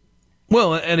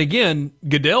 Well, and again,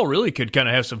 Goodell really could kind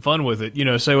of have some fun with it.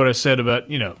 Say what I said about,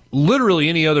 literally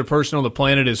any other person on the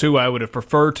planet is who I would have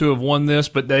preferred to have won this,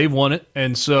 but they've won it.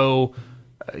 And so,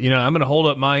 I'm going to hold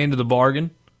up my end of the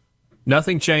bargain.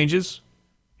 Nothing changes.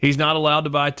 He's not allowed to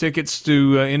buy tickets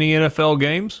to any NFL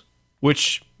games,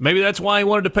 which maybe that's why he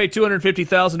wanted to pay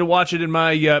 $250,000 to watch it in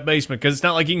my basement, because it's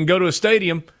not like he can go to a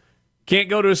stadium, can't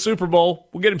go to a Super Bowl.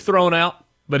 We'll get him thrown out,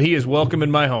 but he is welcome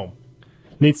in my home.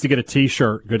 Needs to get a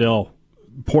T-shirt, Goodell.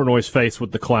 Portnoy's face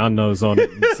with the clown nose on it.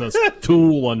 It says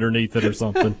Tool underneath it or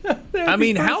something. I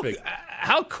mean, how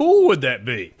cool would that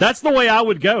be? That's the way I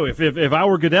would go. If I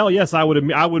were Goodell, yes, I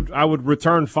would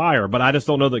return fire, but I just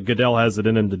don't know that Goodell has it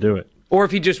in him to do it. Or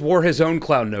if he just wore his own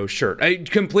clown nose shirt.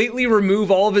 Completely remove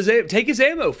all of his take his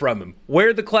ammo from him.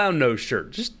 Wear the clown nose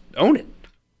shirt. Just own it.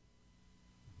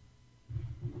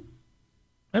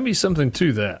 Maybe something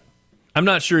to that. I'm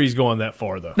not sure he's going that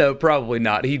far, though. No, probably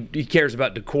not. He cares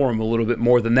about decorum a little bit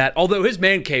more than that. Although his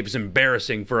man cave is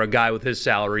embarrassing for a guy with his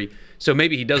salary, so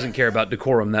maybe he doesn't care about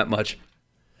decorum that much.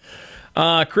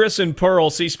 Chris and Pearl,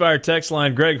 C-Spire text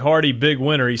line, Greg Hardy, big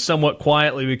winner. He's somewhat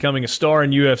quietly becoming a star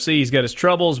in UFC. He's got his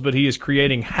troubles, but he is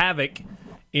creating havoc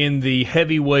in the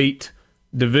heavyweight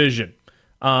division.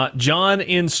 John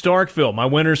in Starkville, my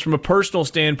winners from a personal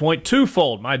standpoint,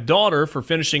 twofold. My daughter for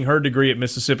finishing her degree at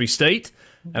Mississippi State,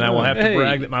 and I will have to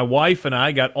brag that my wife and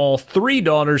I got all three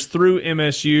daughters through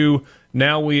MSU.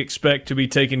 Now we expect to be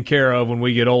taken care of when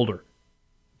we get older.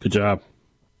 Good job.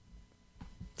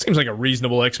 Seems like a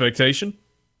reasonable expectation.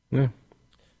 Yeah.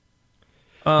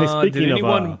 Hey,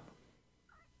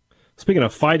 speaking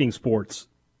of fighting sports,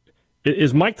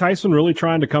 is Mike Tyson really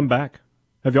trying to come back?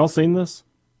 Have y'all seen this?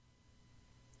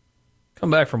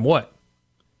 Come back from what?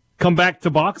 Come back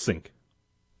to boxing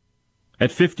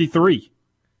at 53.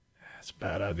 That's a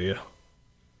bad idea.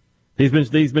 He's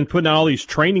been putting out all these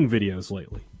training videos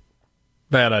lately.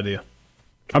 Bad idea.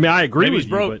 I mean, I agree with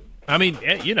you, but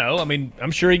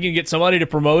I'm sure he can get somebody to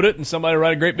promote it and somebody to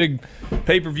write a great big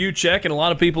pay-per-view check, and a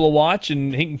lot of people will watch,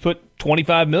 and he can put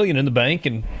 $25 million in the bank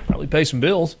and probably pay some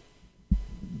bills.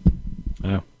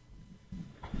 Yeah.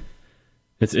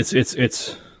 It's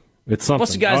something.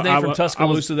 What's the guy's name from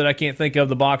Tuscaloosa that I can't think of?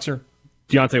 The boxer,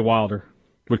 Deontay Wilder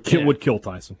would kill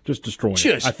Tyson, just destroy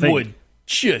him. Would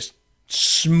just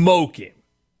smoke him.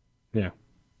 Yeah.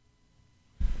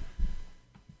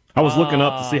 I was looking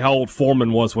up to see how old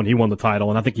Foreman was when he won the title,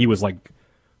 and I think he was like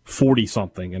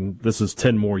 40-something, and this is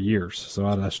 10 more years, so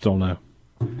I just don't know.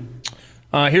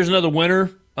 Here's another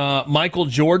winner, Michael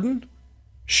Jordan,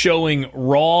 showing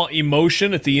raw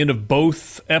emotion at the end of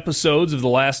both episodes of The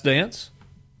Last Dance.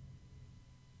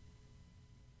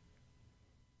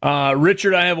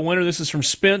 Richard, I have a winner. This is from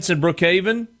Spence in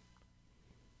Brookhaven.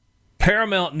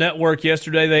 Paramount Network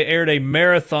yesterday, they aired a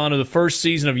marathon of the first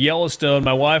season of Yellowstone.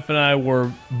 My wife and I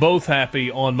were both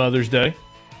happy on Mother's Day.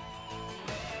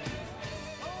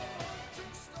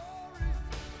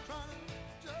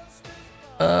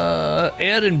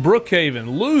 Ed in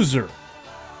Brookhaven, loser.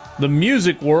 The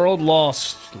music world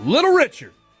lost Little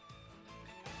Richard.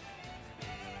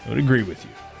 I would agree with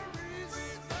you.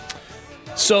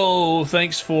 So,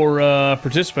 thanks for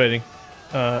participating.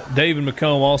 David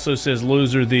McComb also says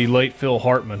loser, the late Phil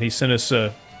Hartman. He sent us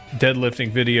a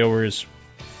deadlifting video where his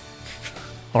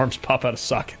arms pop out of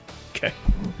socket. Okay.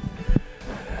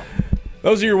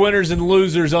 Those are your winners and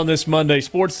losers on this Monday.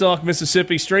 Sports Talk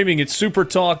Mississippi streaming at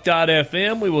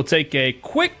supertalk.fm. We will take a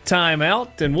quick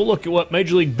timeout, and we'll look at what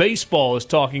Major League Baseball is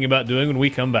talking about doing when we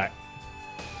come back.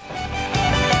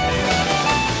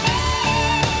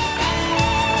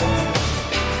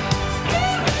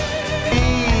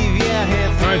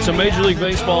 All right, so Major League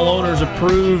Baseball owners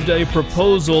approved a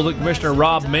proposal that Commissioner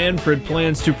Rob Manfred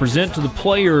plans to present to the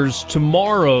players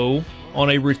tomorrow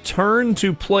on a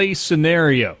return-to-play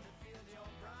scenario.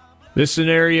 This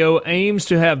scenario aims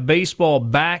to have baseball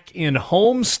back in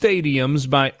home stadiums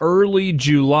by early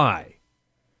July.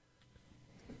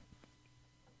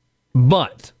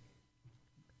 But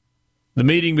the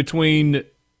meeting between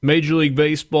Major League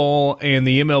Baseball and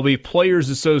the MLB Players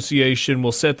Association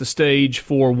will set the stage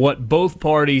for what both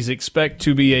parties expect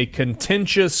to be a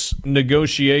contentious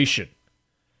negotiation.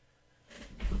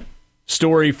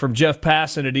 Story from Jeff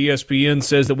Passan at ESPN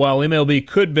says that while MLB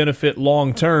could benefit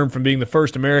long-term from being the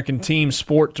first American team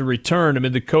sport to return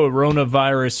amid the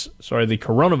coronavirus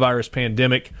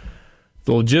pandemic,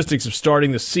 the logistics of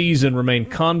starting the season remain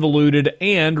convoluted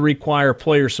and require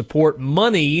player support.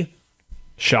 Money,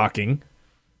 shocking,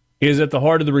 is at the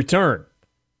heart of the return.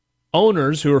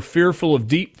 Owners who are fearful of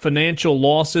deep financial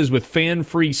losses with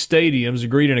fan-free stadiums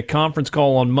agreed in a conference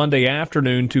call on Monday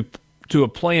afternoon to a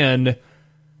plan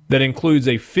that includes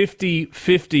a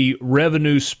 50-50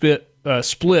 revenue split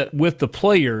with the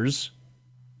players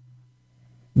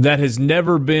that has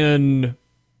never been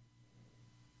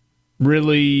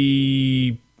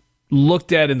really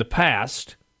looked at in the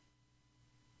past.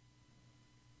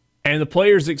 And the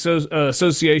Players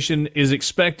Association is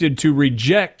expected to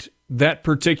reject that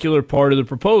particular part of the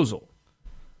proposal.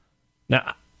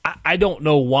 Now, I don't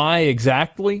know why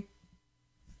exactly.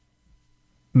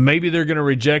 Maybe they're going to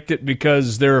reject it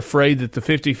because they're afraid that the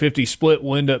 50-50 split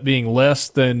will end up being less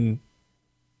than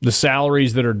the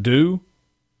salaries that are due.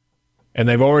 And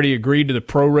they've already agreed to the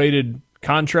prorated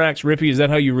contracts. Rippy, is that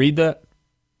how you read that?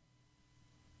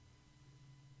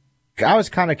 I was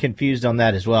kind of confused on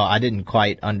that as well. I didn't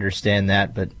quite understand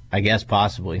that, but I guess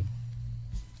possibly.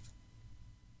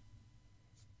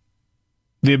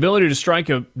 The ability to strike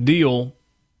a deal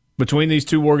between these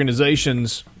two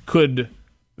organizations could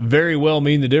very well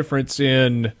mean the difference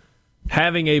in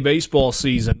having a baseball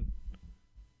season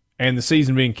and the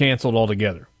season being canceled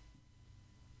altogether.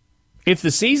 If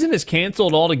the season is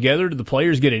canceled altogether, do the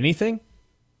players get anything?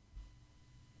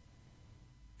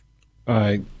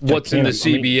 What's in the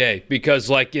CBA? Because,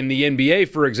 like in the NBA,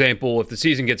 for example, if the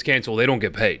season gets canceled, they don't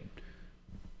get paid.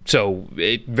 So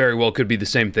it very well could be the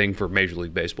same thing for Major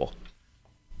League Baseball.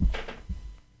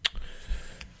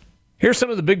 Here's some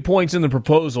of the big points in the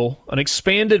proposal. An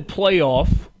expanded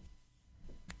playoff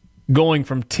going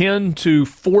from 10 to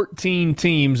 14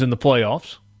 teams in the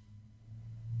playoffs.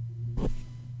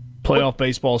 Playoff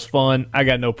baseball is fun. I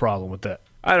got no problem with that.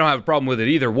 I don't have a problem with it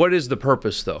either. What is the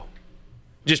purpose, though?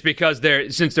 Just because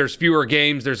since there's fewer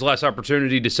games, there's less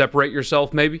opportunity to separate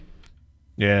yourself, maybe?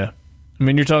 Yeah. I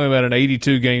mean, you're talking about an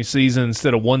 82-game season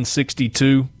instead of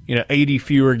 162. 80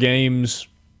 fewer games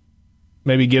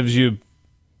maybe gives you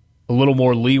a little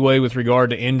more leeway with regard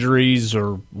to injuries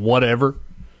or whatever.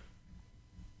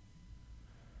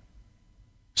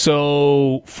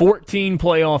 So 14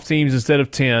 playoff teams instead of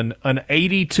 10, an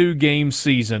 82-game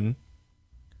season,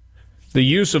 the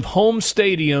use of home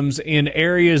stadiums in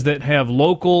areas that have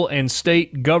local and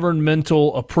state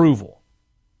governmental approval.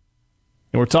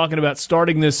 And we're talking about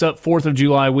starting this up 4th of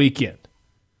July weekend.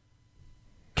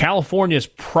 California's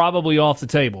probably off the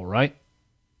table, right?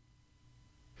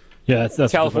 Yeah,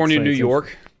 that's California, New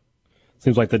York.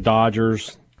 Seems like the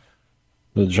Dodgers,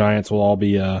 the Giants will all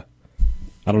be, I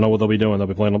don't know what they'll be doing. They'll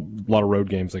be playing a lot of road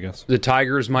games, I guess. The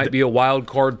Tigers might be a wild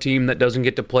card team that doesn't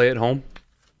get to play at home.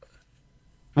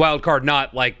 Wild card,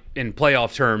 not like in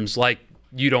playoff terms, like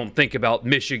you don't think about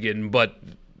Michigan, but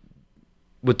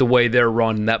with the way they're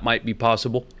run, that might be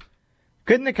possible.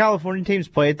 Couldn't the California teams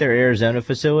play at their Arizona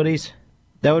facilities?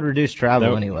 That would reduce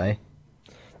travel anyway.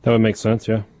 That would make sense,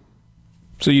 yeah.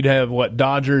 So you'd have,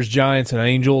 Dodgers, Giants, and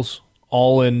Angels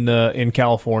all in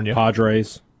California.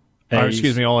 Padres. All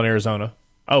in Arizona.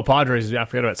 Oh, Padres, I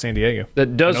forgot about San Diego.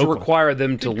 That does require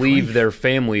them to leave their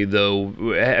family,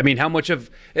 though. I mean, how much of...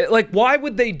 why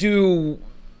would they do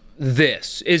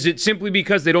this? Is it simply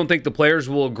because they don't think the players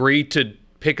will agree to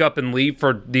pick up and leave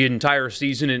for the entire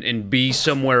season and be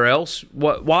somewhere else?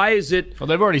 Why is it... Well,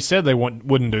 they've already said they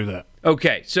wouldn't do that.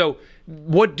 Okay, so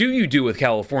what do you do with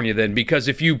California then? Because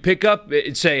if you pick up,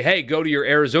 say, hey, go to your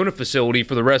Arizona facility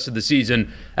for the rest of the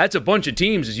season, that's a bunch of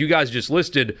teams, as you guys just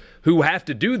listed, who have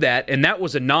to do that, and that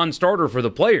was a non-starter for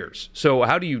the players. So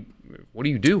what do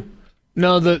you do?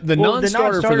 No, the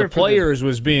non-starter for the players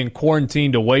was being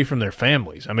quarantined away from their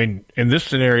families. I mean, in this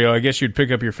scenario, I guess you'd pick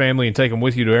up your family and take them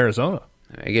with you to Arizona.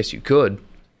 I guess you could.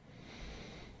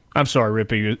 I'm sorry,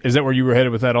 Rippy. Is that where you were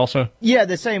headed with that also? Yeah,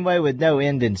 the same way with no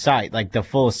end in sight, like the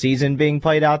full season being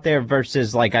played out there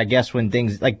versus, I guess when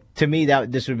things, to me,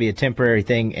 this would be a temporary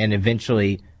thing and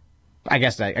eventually, I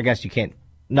guess you can't,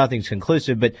 nothing's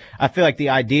conclusive, but I feel like the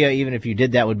idea, even if you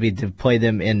did that, would be to play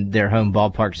them in their home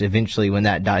ballparks eventually when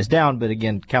that dies down. But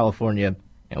again, California,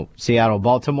 Seattle,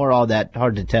 Baltimore, all that,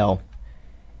 hard to tell.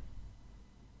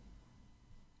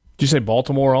 Did you say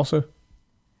Baltimore also?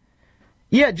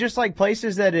 Yeah, just like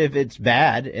places that if it's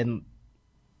bad, and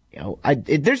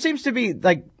there seems to be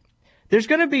like there's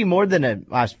going to be more than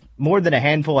a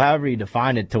handful, however you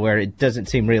define it, to where it doesn't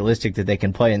seem realistic that they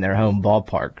can play in their home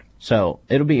ballpark. So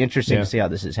it'll be interesting to see how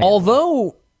this is handled.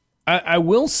 Although I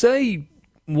will say,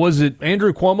 was it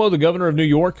Andrew Cuomo, the governor of New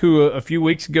York, who a few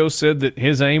weeks ago said that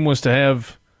his aim was to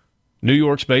have New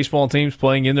York's baseball teams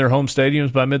playing in their home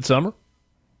stadiums by midsummer?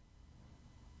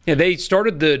 Yeah, they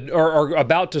started are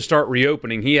about to start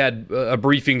reopening. He had a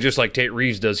briefing just like Tate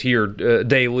Reeves does here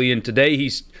daily, and today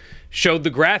he showed the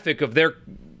graphic of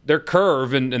their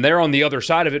curve, and they're on the other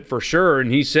side of it for sure.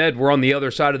 And he said, we're on the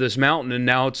other side of this mountain, and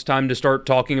now it's time to start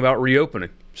talking about reopening.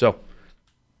 So,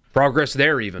 progress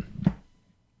there even.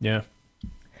 Yeah.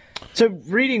 So,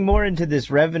 reading more into this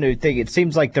revenue thing, it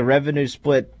seems like the revenue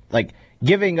split, like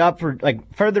giving up,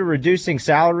 like further reducing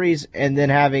salaries and then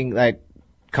having like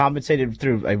compensated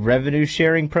through a revenue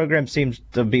sharing program seems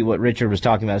to be what Richard was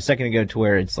talking about a second ago, to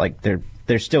where it's like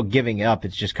they're still giving up.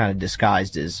 It's just kind of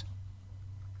disguised as,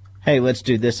 hey, let's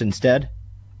do this instead.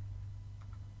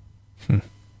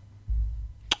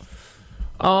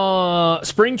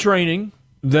 Spring training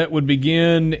that would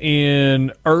begin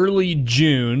in early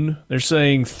June. They're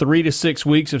saying 3 to 6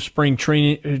 weeks of spring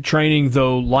training,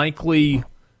 though likely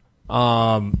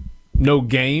no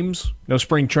games, no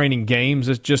spring training games.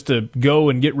 It's just to go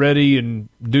and get ready and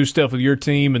do stuff with your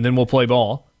team, and then we'll play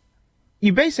ball.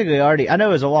 You basically already, I know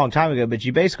it was a long time ago, but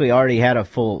you basically already had a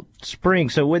full spring.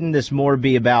 So wouldn't this more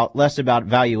be less about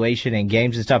valuation and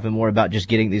games and stuff and more about just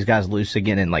getting these guys loose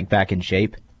again and like back in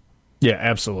shape? Yeah,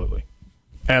 absolutely.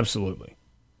 Absolutely.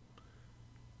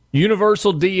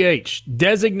 Universal DH,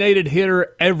 designated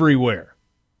hitter everywhere.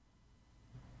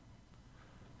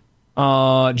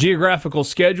 Geographical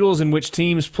schedules in which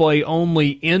teams play only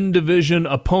in-division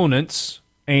opponents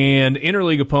and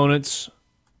interleague opponents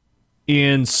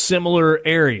in similar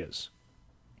areas.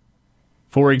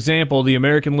 For example, the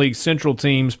American League Central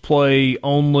teams play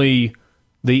only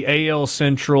the AL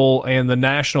Central and the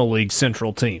National League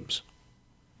Central teams.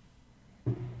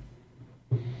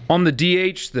 On the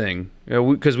DH thing,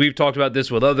 because we've talked about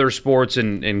this with other sports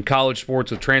and college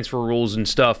sports with transfer rules and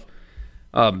stuff,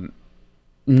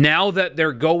 now that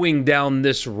they're going down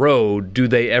this road, do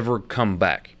they ever come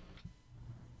back?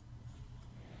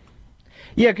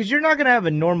 Yeah, because you're not going to have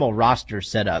a normal roster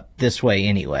set up this way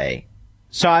anyway.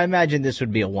 So I imagine this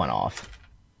would be a one-off.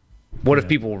 What if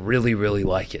people really, really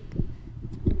like it?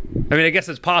 I mean, I guess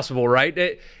it's possible,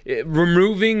 right?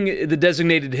 Removing the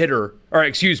designated hitter,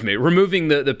 removing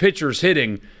the pitcher's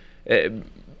hitting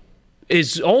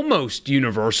is almost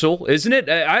universal, isn't it?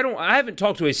 I haven't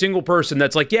talked to a single person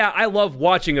that's like, yeah, I love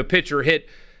watching a pitcher hit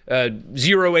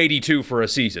 0.82 for a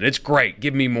season. It's great.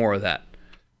 Give me more of that.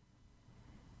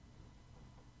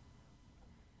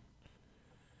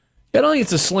 I don't think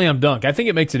it's a slam dunk. I think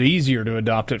it makes it easier to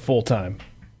adopt it full time.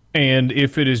 And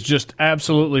if it is just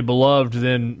absolutely beloved,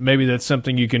 then maybe that's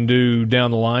something you can do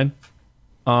down the line.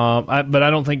 But I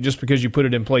don't think just because you put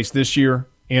it in place this year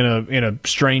in a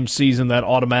strange season that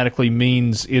automatically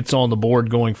means it's on the board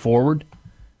going forward.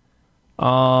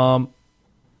 30-man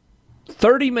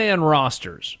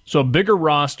rosters, so a bigger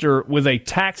roster with a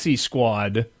taxi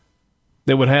squad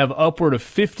that would have upward of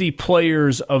 50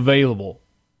 players available.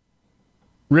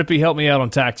 Rippy, help me out on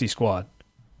taxi squad.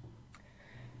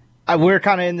 We're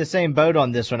kind of in the same boat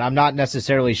on this one. I'm not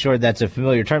necessarily sure that's a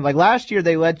familiar term. Like last year,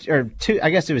 I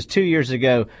guess it was 2 years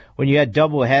ago when you had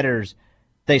double headers,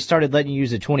 they started letting you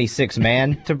use a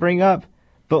 26-man to bring up.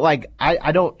 But like,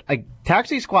 I don't like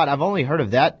taxi squad. I've only heard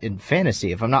of that in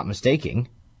fantasy, if I'm not mistaken.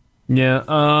 Yeah.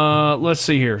 Let's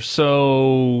see here.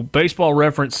 So, Baseball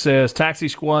Reference says taxi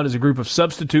squad is a group of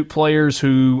substitute players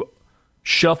who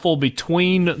shuffle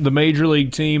between the major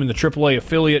league team and the AAA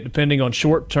affiliate depending on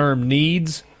short-term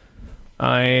needs.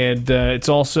 And it's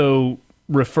also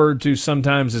referred to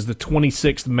sometimes as the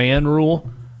 26th man rule.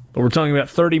 But we're talking about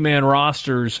 30-man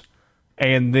rosters,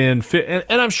 and then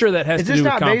and I'm sure that has to do with Is this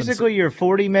not basically your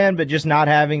 40-man, but just not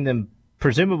having them,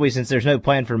 presumably since there's no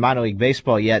plan for minor league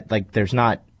baseball yet, like there's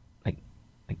not,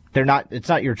 it's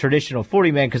not your traditional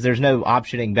 40-man because there's no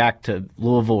optioning back to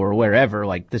Louisville or wherever.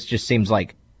 Like this just seems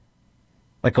like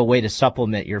a way to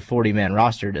supplement your 40-man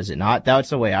roster, does it not?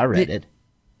 That's the way I read it.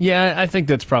 Yeah, I think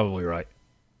that's probably right.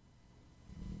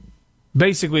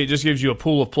 Basically, it just gives you a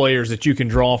pool of players that you can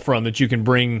draw from, that you can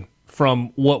bring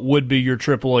from what would be your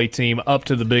AAA team up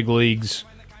to the big leagues,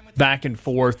 back and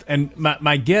forth. And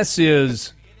my guess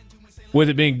is, with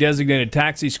it being designated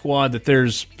taxi squad, that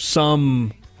there's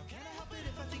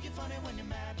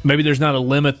maybe there's not a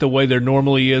limit the way there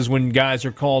normally is when guys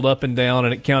are called up and down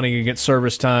and it counting against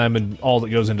service time and all that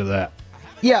goes into that.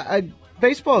 Yeah,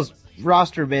 baseball's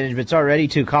roster management's already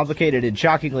too complicated, and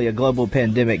shockingly, a global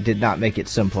pandemic did not make it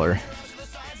simpler.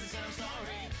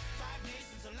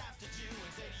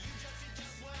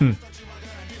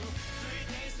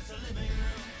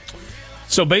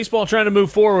 So baseball trying to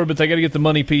move forward, but they got to get the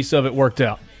money piece of it worked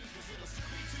out.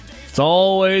 It's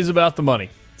always about the money.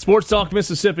 Sports Talk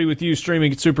Mississippi with you,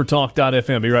 streaming at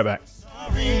supertalk.fm. Be right back.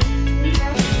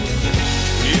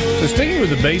 So sticking with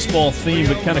the baseball theme,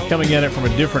 but kind of coming at it from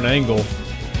a different angle.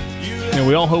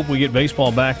 We all hope we get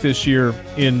baseball back this year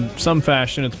in some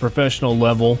fashion at the professional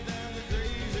level.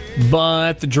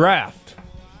 But the draft,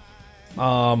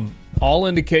 all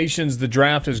indications the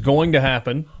draft is going to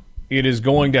happen. It is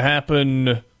going to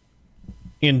happen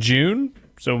in June,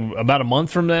 so about a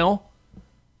month from now.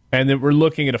 And then we're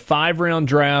looking at a 5-round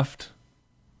draft.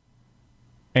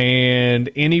 And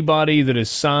anybody that is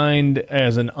signed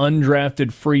as an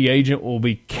undrafted free agent will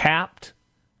be capped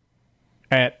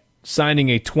at signing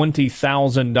a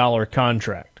 $20,000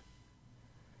 contract.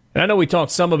 And I know we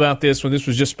talked some about this when this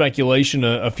was just speculation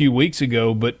a few weeks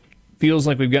ago, but feels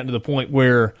like we've gotten to the point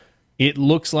where it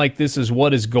looks like this is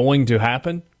what is going to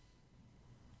happen.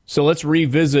 So let's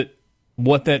revisit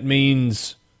what that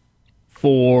means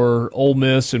for Ole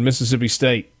Miss and Mississippi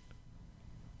State.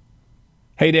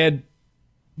 Hey, Dad,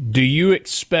 do you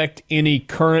expect any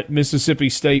current Mississippi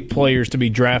State players to be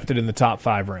drafted in the top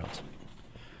 5 rounds?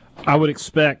 I would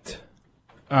expect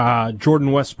Jordan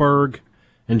Westberg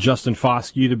and Justin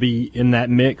Foskey to be in that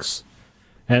mix.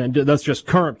 And that's just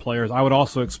current players. I would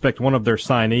also expect one of their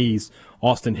signees,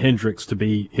 Austin Hendricks, to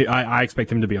be – I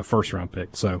expect him to be a first-round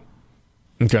pick. So,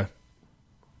 okay.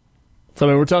 So, I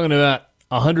mean, we're talking about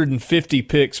 150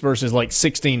 picks versus like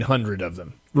 1,600 of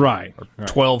them. Right. Or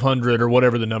 1,200 or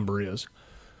whatever the number is.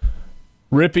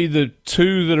 Rippy, the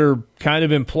two that are kind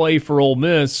of in play for Ole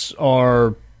Miss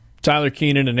are Tyler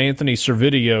Keenan and Anthony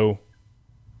Servideo.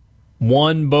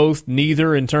 One, both,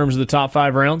 neither in terms of the top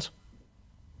 5 rounds?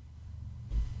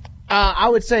 I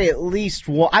would say at least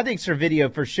one. I think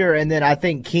Servideo for sure, and then I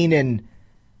think Keenan,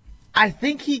 I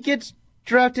think he gets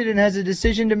drafted and has a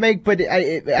decision to make, but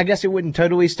I guess it wouldn't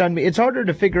totally stun me. It's harder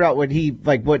to figure out what he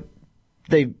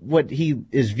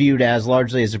is viewed as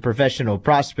largely as a professional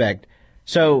prospect.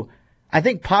 So I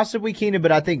think possibly Keenan,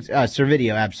 but I think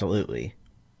Servideo absolutely.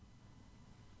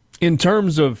 In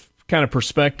terms of kind of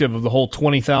perspective of the whole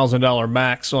 $20,000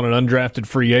 max on an undrafted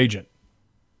free agent,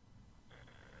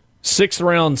 6th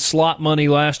round slot money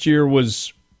last year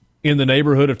was in the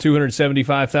neighborhood of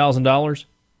 $275,000.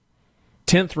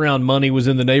 10th round money was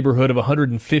in the neighborhood of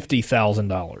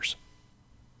 $150,000.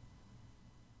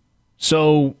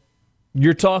 So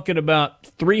you're talking about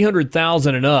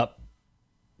 $300,000 and up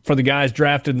for the guys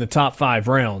drafted in the top 5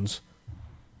 rounds,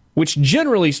 which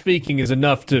generally speaking is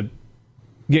enough to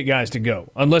get guys to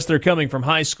go, unless they're coming from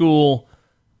high school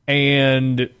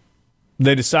and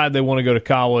they decide they want to go to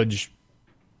college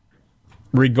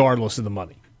regardless of the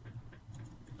money.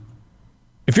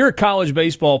 If you're a college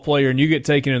baseball player and you get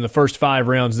taken in the first 5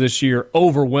 rounds this year,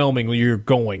 overwhelmingly you're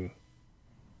going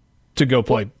to go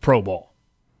play pro ball.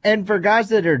 And for guys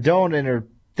that don't and are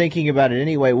thinking about it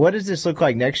anyway, what does this look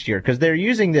like next year? Because they're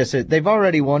using this, they've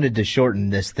already wanted to shorten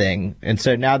this thing, and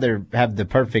so now they have the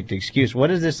perfect excuse. What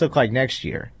does this look like next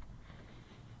year?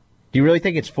 Do you really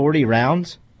think it's 40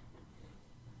 rounds?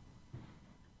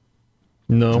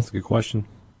 No. That's a good question.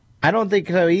 I don't think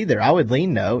so either. I would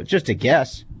lean no. It's just a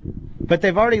guess. But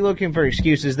they've already looking for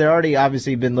excuses. They're already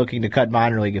obviously been looking to cut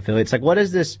minor league affiliates. Like, what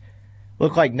does this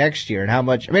look like next year and how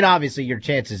much? I mean, obviously your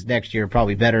chances next year are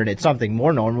probably better and it's something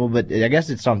more normal, but I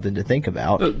guess it's something to think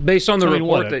about. Based on the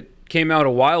report that came out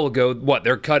a while ago,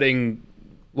 they're cutting,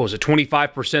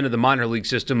 25% of the minor league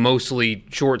system, mostly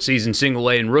short season single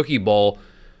A and rookie ball.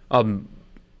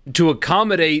 To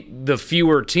accommodate the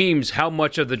fewer teams, how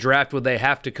much of the draft would they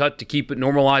have to cut to keep it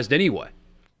normalized anyway?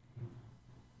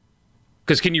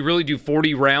 Because can you really do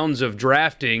 40 rounds of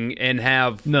drafting and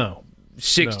have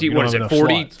 60, 40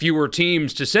 slots. Fewer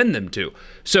teams to send them to?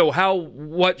 So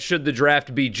what should the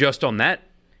draft be just on that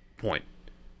point?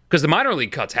 Because the minor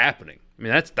league cut's happening. I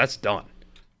mean, that's done.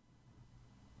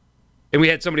 And we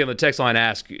had somebody on the text line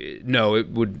ask, no, it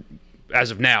would,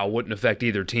 as of now, wouldn't affect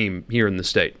either team here in the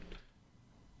state.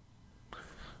 I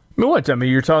mean, what? I mean,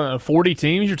 you're talking 40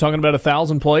 teams? You're talking about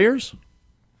 1,000 players?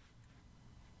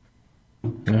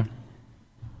 Yeah.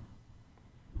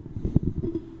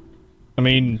 I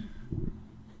mean,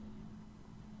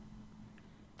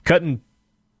 cutting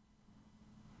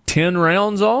 10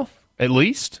 rounds off, at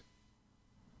least?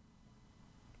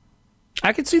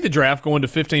 I could see the draft going to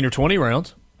 15 or 20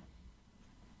 rounds.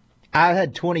 I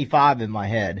had 25 in my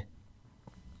head.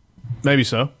 Maybe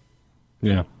so.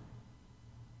 Yeah.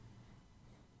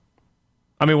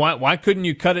 I mean, why couldn't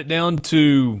you cut it down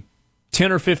to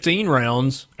 10 or 15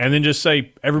 rounds and then just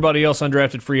say everybody else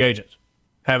undrafted free agents?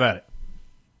 Have at it.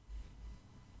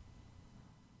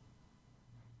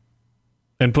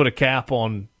 And put a cap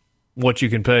on what you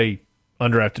can pay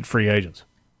undrafted free agents.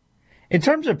 In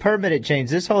terms of permanent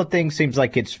change, this whole thing seems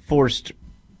like it's forced,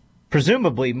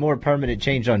 presumably, more permanent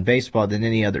change on baseball than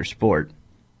any other sport.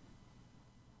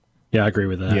 Yeah, I agree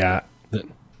with that. Yeah,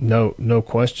 no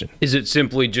question. Is it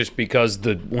simply just because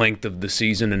the length of the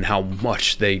season and how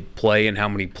much they play and how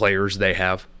many players they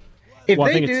have? If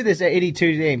they do this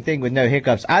 82-game thing with no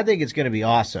hiccups, I think it's going to be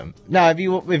awesome. Now,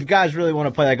 if guys really want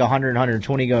to play like 100,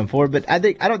 120 going forward, but I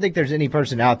don't think there's any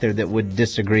person out there that would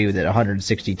disagree with it.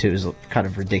 162 is kind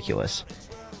of ridiculous.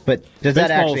 But does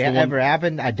that actually ever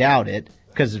happen? I doubt it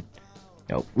because of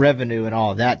revenue and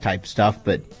all of that type of stuff.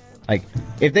 But like,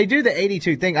 if they do the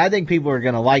 82 thing, I think people are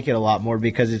going to like it a lot more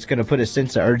because it's going to put a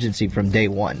sense of urgency from day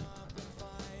one.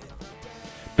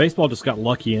 Baseball just got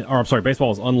lucky, baseball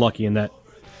was unlucky in that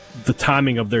the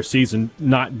timing of their season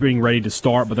not being ready to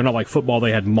start, but they're not like football.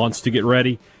 They had months to get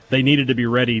ready. They needed to be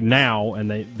ready now, and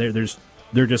they're just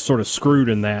sort of screwed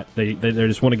in that. They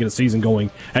just want to get a season going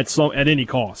at any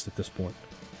cost at this point.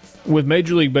 With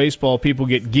Major League Baseball, people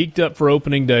get geeked up for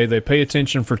opening day, they pay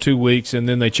attention for 2 weeks, and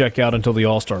then they check out until the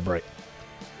All-Star break.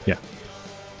 Yeah.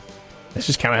 That's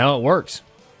just kind of how it works,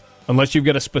 unless you've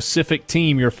got a specific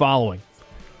team you're following.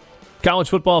 College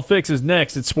Football Fix is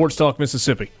next at Sports Talk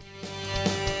Mississippi.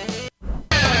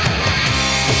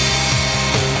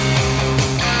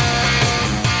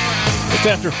 It's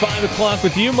after 5 o'clock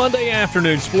with you Monday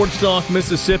afternoon. Sports Talk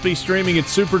Mississippi, streaming at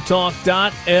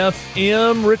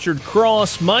supertalk.fm. Richard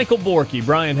Cross, Michael Borky,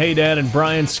 Brian Haydad, and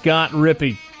Brian Scott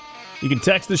Rippey. You can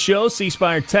text the show,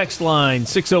 C-Spire text line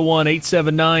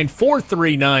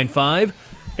 601-879-4395.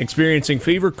 Experiencing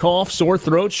fever, cough, sore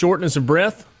throat, shortness of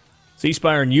breath?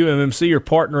 C-Spire and UMMC are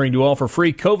partnering to offer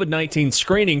free COVID-19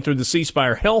 screening through the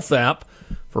C-Spire Health app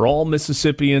for all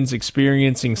Mississippians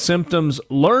experiencing symptoms.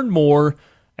 Learn more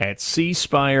at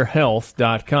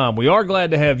cspirehealth.com. We are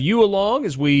glad to have you along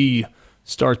as we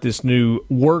start this new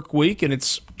work week, and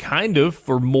it's kind of,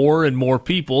 for more and more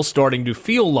people, starting to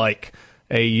feel like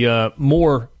a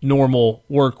more normal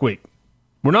work week.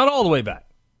 We're not all the way back.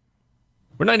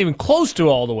 We're not even close to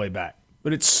all the way back,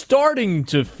 but it's starting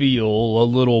to feel a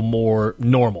little more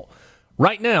normal.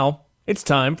 Right now, it's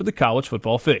time for the College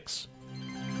Football Fix.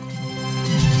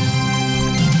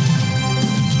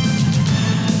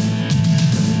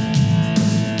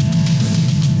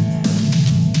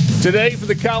 Today, for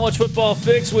the College Football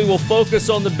Fix, we will focus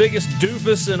on the biggest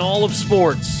doofus in all of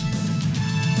sports.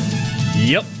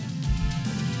 Yep.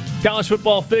 College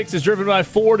Football Fix is driven by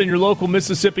Ford and your local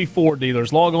Mississippi Ford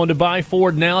dealers. Log on to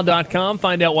buyfordnow.com.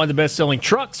 Find out why the best-selling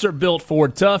trucks are built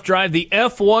Ford tough. Drive the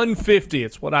F-150.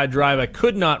 It's what I drive. I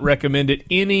could not recommend it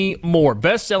any more.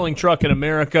 Best-selling truck in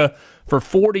America for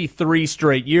 43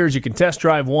 straight years. You can test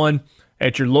drive one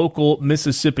at your local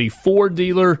Mississippi Ford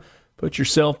dealer. Put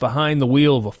yourself behind the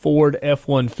wheel of a Ford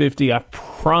F-150. I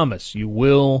promise you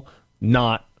will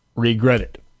not regret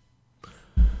it.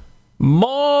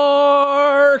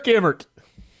 Mark Emmert.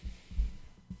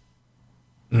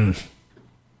 You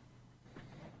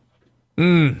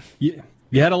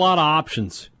had a lot of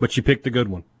options, but you picked the good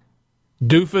one.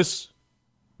 Doofus.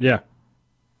 Yeah.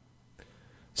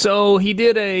 So he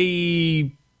did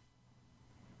an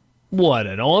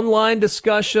online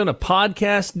discussion, a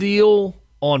podcast deal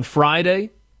on Friday,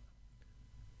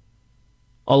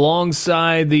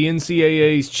 alongside the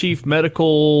NCAA's chief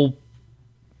medical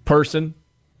person,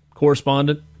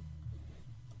 correspondent.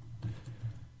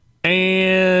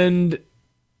 And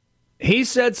he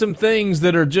said some things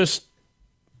that are just,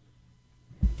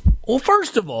 well,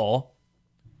 first of all,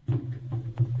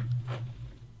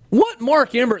 what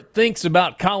Mark Emmert thinks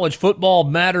about college football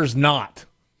matters not.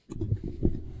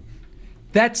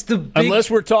 That's the big...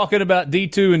 Unless we're talking about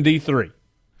D2 and D3.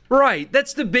 Right.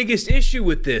 That's the biggest issue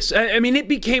with this. I mean, it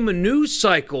became a news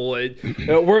cycle.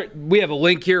 We have a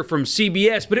link here from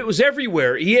CBS, but it was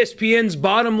everywhere. ESPN's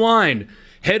bottom line.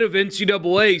 Head of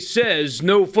NCAA says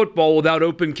no football without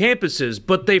open campuses,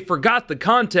 but they forgot the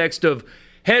context of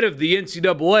head of the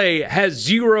NCAA has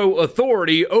zero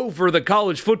authority over the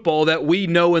college football that we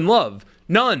know and love.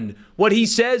 None. What he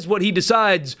says, what he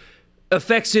decides,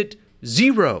 affects it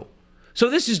zero. So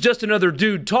this is just another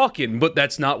dude talking, but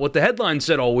that's not what the headline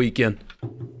said all weekend.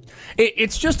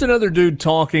 It's just another dude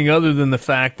talking, other than the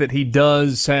fact that he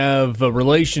does have a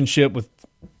relationship with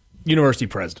university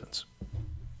presidents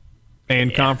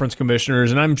and conference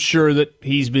commissioners, and I'm sure that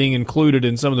he's being included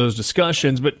in some of those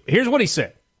discussions. But here's what he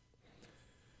said.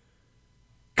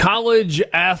 College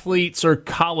athletes are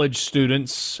college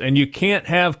students, and you can't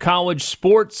have college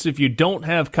sports if you don't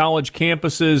have college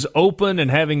campuses open and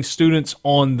having students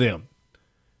on them.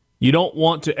 You don't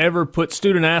want to ever put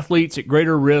student athletes at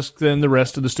greater risk than the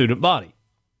rest of the student body.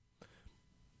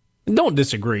 Don't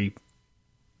disagree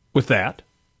with that.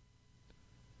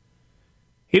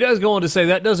 He does go on to say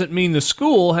that doesn't mean the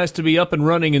school has to be up and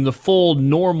running in the full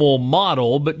normal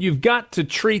model, but you've got to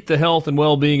treat the health and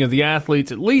well-being of the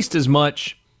athletes at least as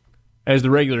much as the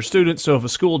regular students. So if a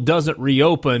school doesn't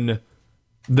reopen,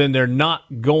 then they're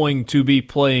not going to be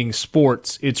playing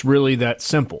sports. It's really that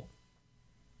simple.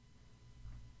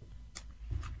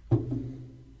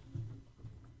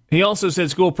 He also said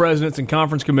school presidents and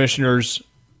conference commissioners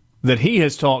that he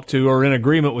has talked to are in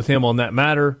agreement with him on that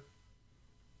matter.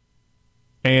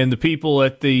 And the people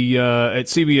at the at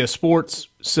CBS Sports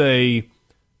say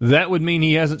that would mean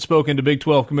he hasn't spoken to Big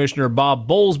 12 Commissioner Bob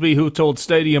Bowlesby, who told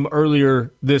Stadium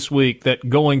earlier this week that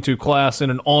going to class in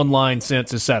an online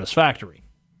sense is satisfactory.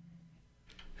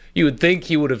 You would think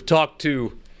he would have talked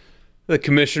to the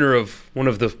commissioner of one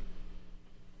of the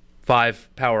 5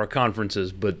 power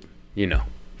conferences, but,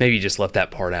 maybe you just left that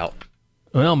part out.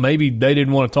 Well, maybe they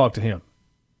didn't want to talk to him.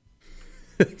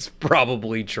 It's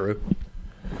probably true.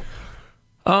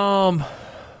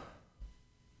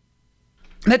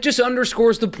 That just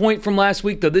underscores the point from last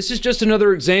week, though. This is just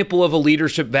another example of a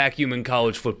leadership vacuum in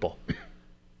college football.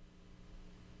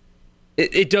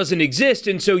 It doesn't exist,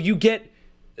 and so you get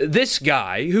this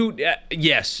guy who,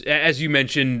 yes, as you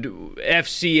mentioned,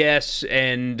 FCS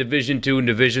and Division II and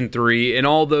Division III, and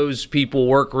all those people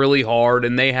work really hard,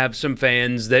 and they have some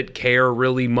fans that care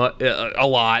really a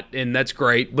lot, and that's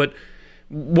great, but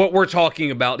what we're talking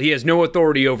about, he has no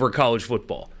authority over college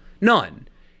football. None.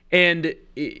 And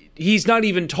he's not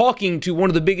even talking to one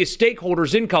of the biggest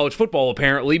stakeholders in college football,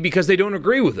 apparently, because they don't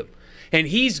agree with him. And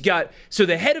so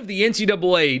the head of the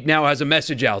NCAA now has a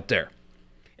message out there.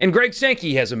 And Greg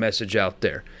Sankey has a message out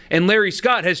there. And Larry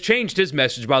Scott has changed his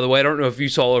message, by the way. I don't know if you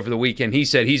saw over the weekend. He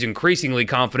said he's increasingly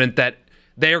confident that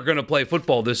they are going to play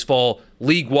football this fall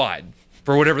league-wide,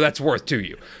 for whatever that's worth to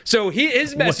you. So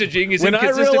his messaging is inconsistent. When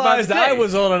I realized I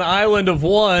was on an island of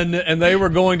one and they were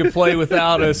going to play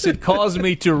without us, it caused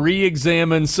me to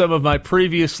re-examine some of my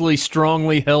previously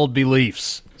strongly held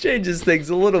beliefs. Changes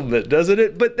things a little bit, doesn't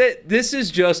it? But this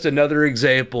is just another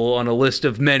example on a list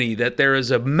of many that there is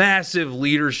a massive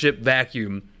leadership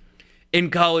vacuum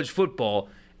in college football,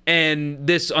 and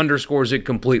this underscores it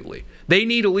completely. They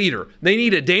need a leader. They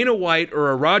need a Dana White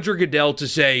or a Roger Goodell to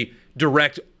say,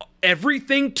 direct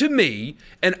everything to me,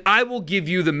 and I will give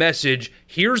you the message.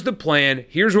 Here's the plan.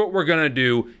 Here's what we're going to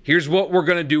do. Here's what we're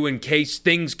going to do in case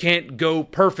things can't go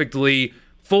perfectly.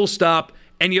 Full stop.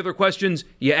 Any other questions?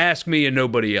 You ask me and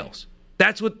nobody else.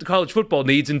 That's what the college football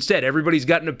needs instead. Everybody's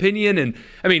got an opinion, and,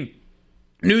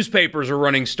 newspapers are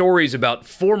running stories about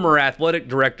former athletic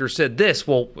directors said this.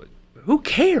 Well, who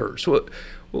cares?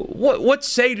 What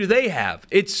say do they have?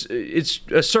 It's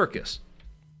a circus.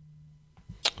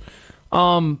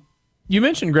 You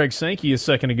mentioned Greg Sankey a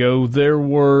second ago. There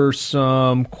were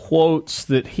some quotes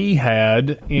that he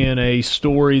had in a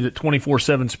story that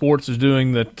 24/7 Sports is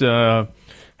doing that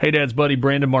Hey Dad's buddy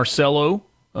Brandon Marcello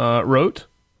wrote.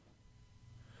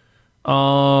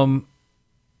 I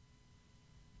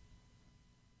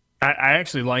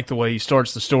actually like the way he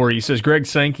starts the story. He says, Greg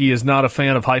Sankey is not a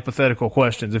fan of hypothetical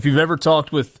questions. If you've ever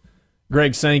talked with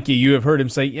Greg Sankey, you have heard him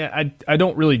say, I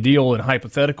don't really deal in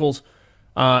hypotheticals.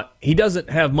 He doesn't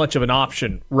have much of an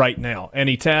option right now. And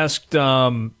he tasked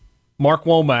Mark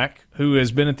Womack, who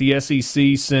has been at the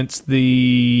SEC since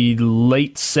the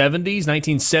late 70s,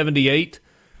 1978,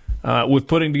 with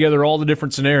putting together all the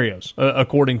different scenarios,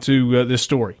 according to this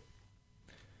story.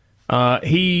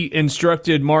 He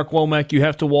instructed Mark Womack, you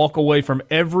have to walk away from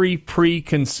every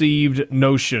preconceived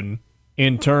notion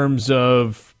in terms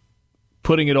of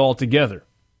putting it all together.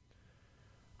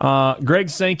 Greg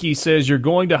Sankey says you're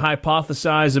going to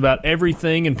hypothesize about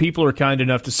everything, and people are kind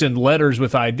enough to send letters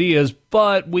with ideas,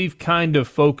 but we've kind of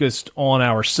focused on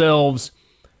ourselves.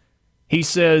 He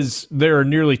says there are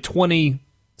nearly 20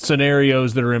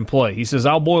 scenarios that are in play. He says,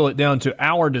 I'll boil it down to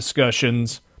our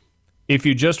discussions. If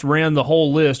you just ran the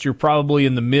whole list, you're probably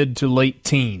in the mid to late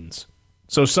teens.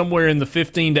 So somewhere in the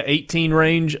 15 to 18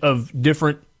 range of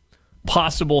different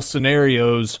possible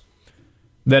scenarios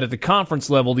that at the conference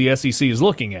level the SEC is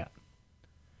looking at.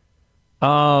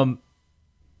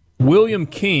 William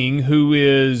King, who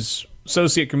is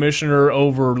Associate Commissioner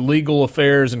over Legal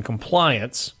Affairs and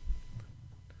Compliance,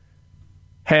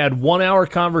 had 1-hour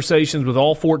conversations with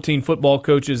all 14 football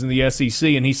coaches in the SEC,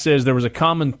 and he says there was a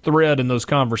common thread in those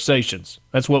conversations.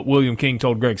 That's what William King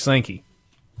told Greg Sankey.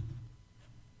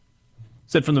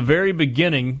 Said from the very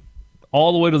beginning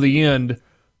all the way to the end,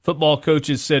 football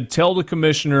coaches said, tell the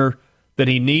commissioner that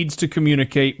he needs to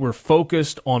communicate. We're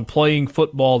focused on playing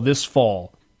football this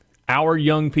fall. Our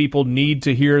young people need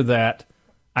to hear that.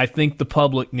 I think the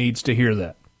public needs to hear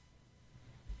that.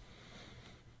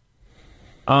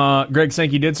 Greg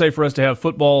Sankey did say for us to have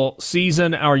football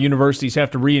season, our universities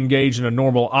have to re-engage in a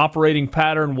normal operating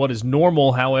pattern. What is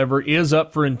normal, however, is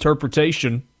up for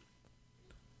interpretation.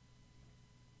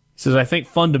 He says, I think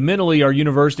fundamentally our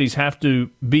universities have to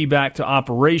be back to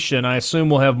operation. I assume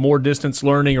we'll have more distance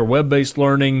learning or web-based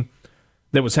learning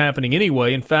that was happening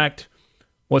anyway. In fact,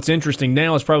 what's interesting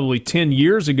now is probably 10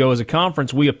 years ago as a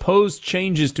conference, we opposed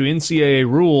changes to NCAA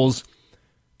rules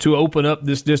to open up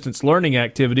this distance learning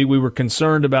activity. We were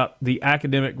concerned about the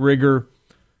academic rigor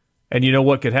and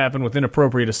what could happen with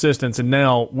inappropriate assistance, and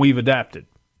now we've adapted.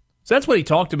 So that's what he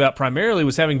talked about primarily,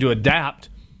 was having to adapt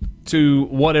to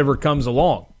whatever comes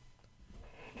along.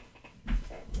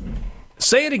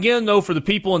 Say it again, though, for the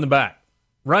people in the back,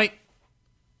 right?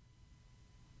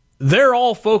 They're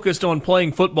all focused on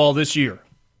playing football this year.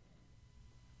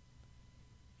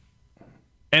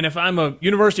 And if I'm a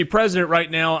university president right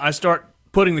now, I start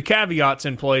putting the caveats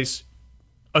in place,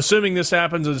 assuming this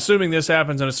happens, and assuming this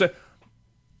happens, and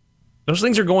those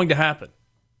things are going to happen.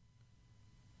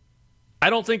 I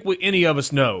don't think any of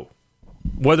us know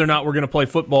whether or not we're going to play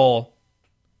football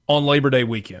on Labor Day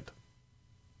weekend.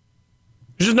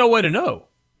 There's just no way to know.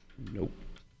 Nope.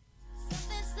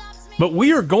 But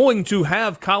we are going to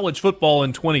have college football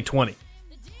in 2020.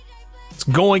 It's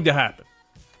going to happen.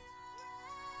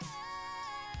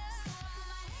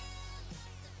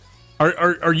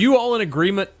 Are you all in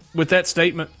agreement with that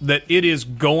statement that it is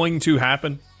going to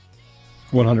happen?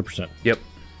 100%. Yep.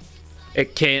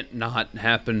 It can't not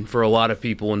happen for a lot of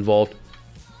people involved.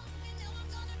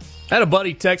 I had a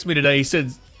buddy text me today. He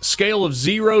said, scale of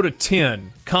 0 to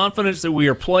 10, confidence that we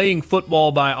are playing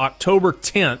football by October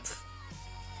 10th,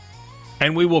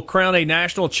 and we will crown a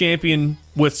national champion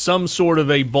with some sort of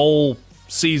a bowl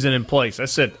season in place. I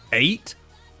said 8.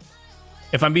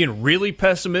 If I'm being really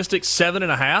pessimistic,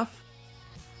 7.5.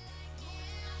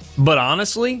 But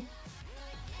honestly,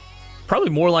 probably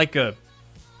more like a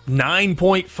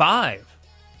 9.5.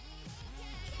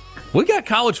 We got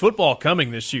college football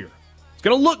coming this year. It's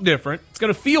going to look different. It's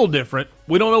going to feel different.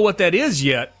 We don't know what that is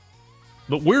yet,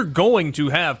 but we're going to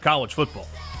have college football.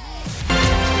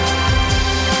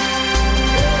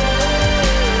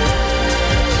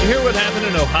 You hear what happened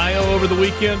in Ohio over the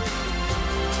weekend?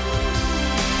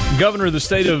 Governor of the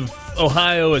state of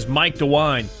Ohio is Mike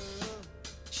DeWine.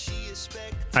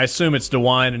 I assume it's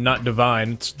DeWine and not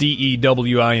Divine. It's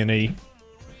DeWine.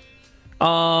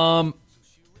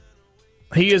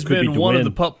 He has been one of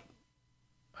the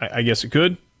I guess it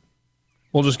could.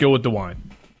 We'll just go with DeWine.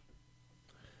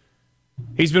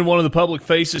 He's been one of the public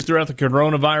faces throughout the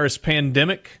coronavirus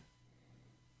pandemic.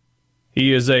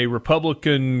 He is a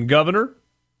Republican governor,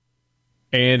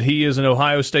 and he is an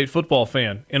Ohio State football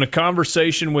fan. In a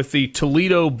conversation with the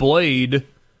Toledo Blade,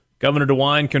 Governor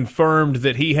DeWine confirmed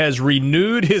that he has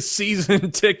renewed his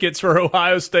season tickets for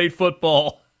Ohio State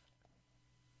football.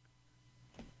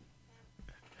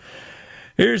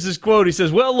 Here's his quote. He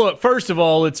says, well, look, first of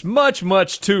all, it's much,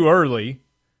 much too early.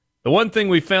 The one thing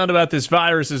we found about this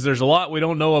virus is there's a lot we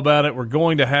don't know about it. We're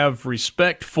going to have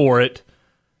respect for it.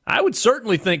 I would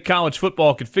certainly think college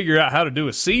football could figure out how to do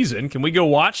a season. Can we go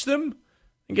watch them? I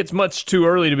think it's much too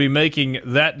early to be making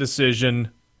that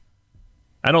decision.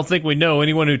 I don't think we know.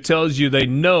 Anyone who tells you they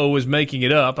know is making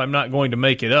it up. I'm not going to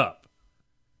make it up.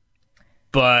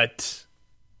 But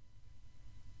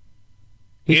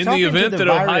in the event that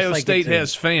Ohio State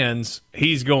has fans,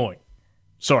 he's going.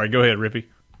 Sorry, go ahead, Rippy.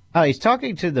 Oh, he's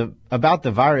talking about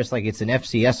the virus like it's an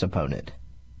FCS opponent.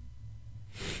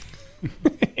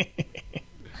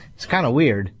 It's kind of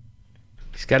weird.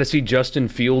 He's got to see Justin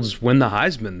Fields win the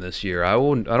Heisman this year. I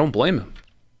don't blame him.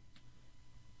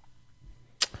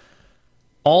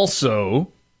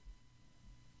 Also,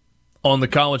 on the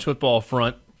college football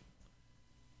front,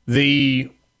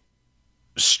 the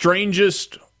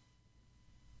strangest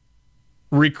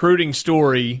recruiting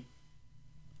story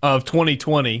of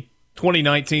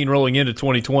 2019 rolling into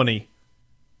 2020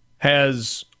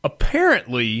 has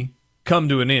apparently come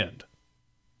to an end.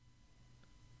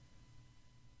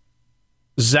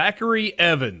 Zachary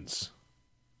Evans.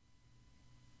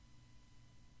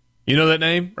 You know that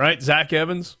name, right? Zach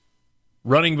Evans,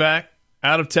 running back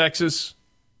out of Texas.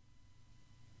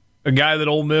 A guy that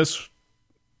Ole Miss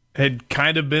had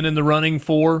kind of been in the running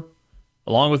for,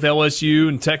 along with LSU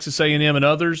and Texas A&M and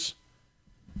others.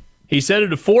 He's headed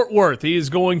to Fort Worth. He is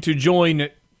going to join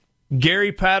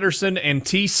Gary Patterson and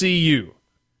TCU.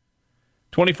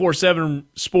 24/7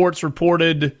 Sports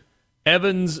reported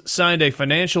Evans signed a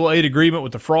financial aid agreement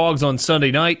with the Frogs on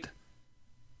Sunday night,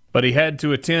 but he had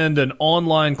to attend an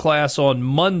online class on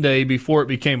Monday before it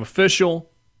became official.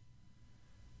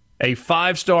 A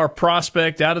 5-star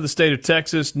prospect out of the state of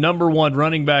Texas, number 1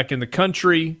 running back in the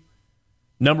country,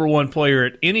 number 1 player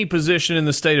at any position in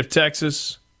the state of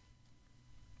Texas,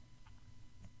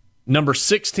 number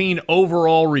 16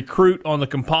 overall recruit on the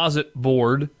composite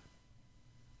board,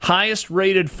 highest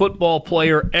rated football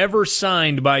player ever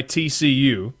signed by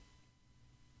TCU.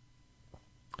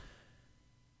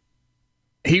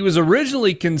 He was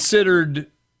originally considered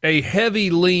a heavy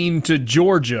lean to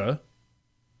Georgia.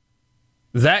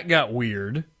 That got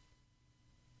weird.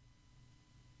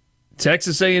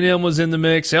 Texas A&M was in the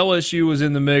mix. LSU was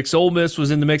in the mix. Ole Miss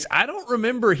was in the mix. I don't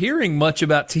remember hearing much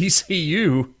about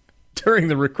TCU during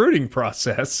the recruiting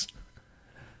process.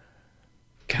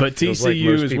 But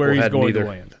TCU is where he's going to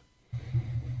land.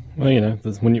 Well,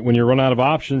 when you run out of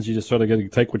options, you just sort of got to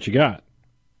take what you got.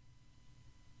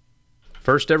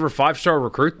 First ever 5-star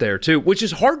recruit there, too, which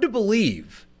is hard to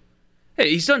believe.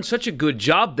 Hey, he's done such a good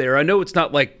job there. I know it's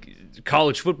not like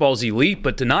college football's elite,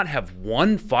 but to not have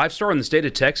one 5-star in the state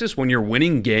of Texas when you're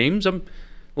winning games, I'm a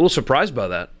little surprised by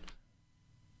that.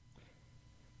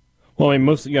 Well, I mean,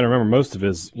 you got to remember most of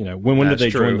his, when did they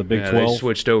join the Big 12? They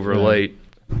switched over late.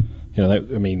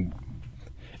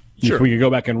 If we could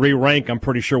go back and re-rank, I'm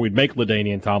pretty sure we'd make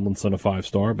LaDainian Tomlinson a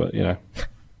 5-star, but,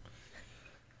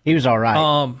 He was all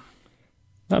right.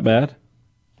 Not bad.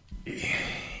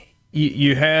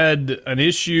 You had an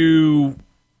issue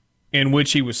in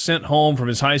which he was sent home from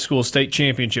his high school state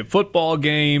championship football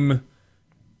game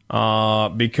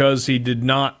because he did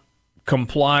not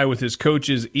comply with his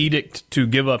coach's edict to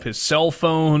give up his cell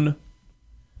phone.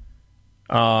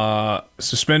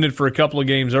 Suspended for a couple of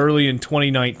games early in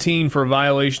 2019 for a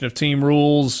violation of team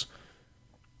rules,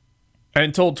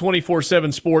 and told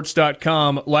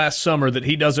 247sports.com last summer that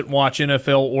he doesn't watch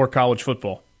NFL or college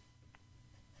football.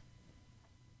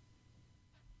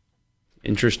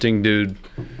 Interesting dude.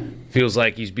 Feels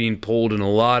like he's being pulled in a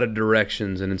lot of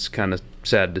directions, and it's kind of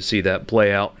sad to see that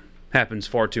play out. Happens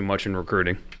far too much in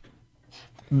recruiting.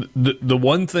 The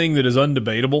one thing that is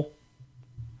undebatable,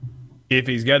 if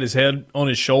he's got his head on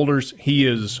his shoulders, he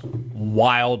is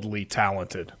wildly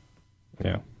talented.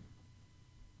 Yeah.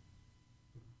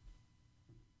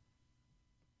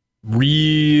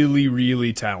 Really,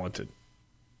 really talented.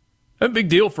 A big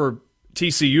deal for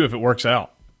TCU if it works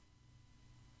out.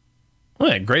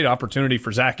 Well, a great opportunity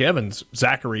for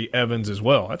Zachary Evans as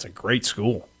well. That's a great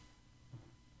school.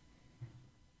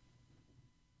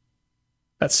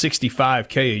 That's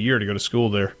 $65K a year to go to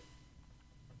school there.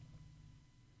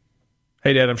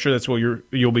 Hey, Dad, I'm sure that's what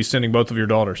you'll be sending both of your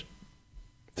daughters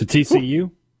to TCU.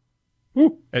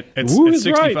 At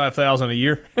 $65,000 a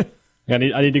year. I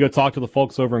need to go talk to the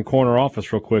folks over in corner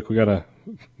office real quick. We got to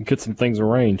get some things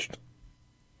arranged.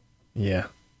 Yeah.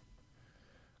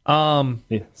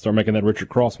 Start making that Richard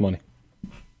Cross money.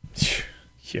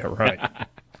 Yeah, right.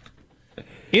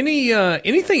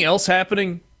 Anything else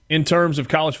happening in terms of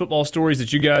college football stories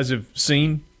that you guys have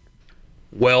seen?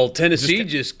 Well, Tennessee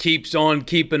just keeps on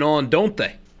keeping on, don't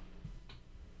they?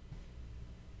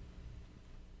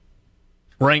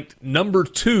 Ranked number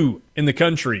 2 in the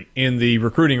country in the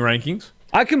recruiting rankings.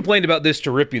 I complained about this to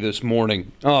Rippy this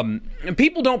morning. And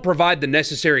people don't provide the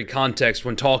necessary context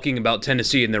when talking about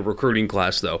Tennessee and their recruiting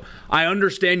class, though. I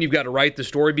understand you've got to write the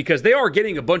story because they are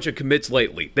getting a bunch of commits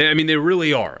lately. They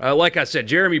really are. Like I said,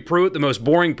 Jeremy Pruitt, the most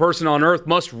boring person on earth,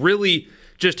 must really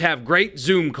just have great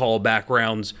Zoom call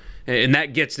backgrounds, and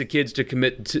that gets the kids to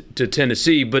commit to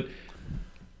Tennessee. But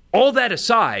all that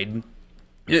aside,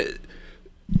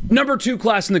 number 2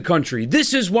 class in the country.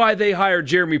 This is why they hired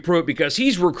Jeremy Pruitt, because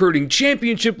he's recruiting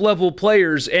championship-level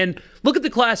players. And look at the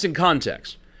class in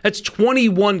context. That's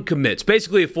 21 commits,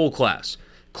 basically a full class.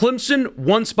 Clemson,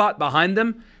 one spot behind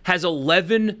them, has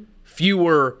 11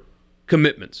 fewer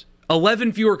commitments.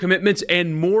 11 fewer commitments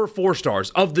and more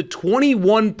 4-stars. Of the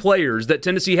 21 players that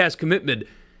Tennessee has committed,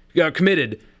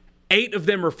 8 of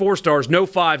them are 4-stars, no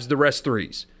 5s, the rest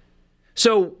 3s.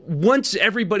 So once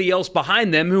everybody else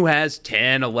behind them who has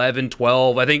 10, 11,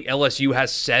 12, I think LSU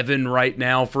has 7 right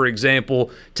now, for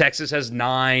example. Texas has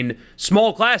 9.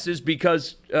 Small classes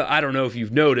because, I don't know if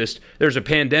you've noticed, there's a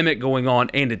pandemic going on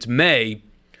and it's May.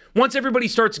 Once everybody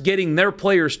starts getting their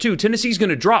players too, Tennessee's going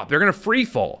to drop. They're going to free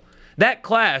fall. That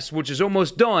class, which is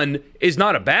almost done, is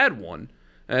not a bad one.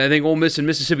 I think Ole Miss and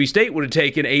Mississippi State would have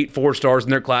taken 8 4-stars in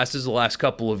their classes the last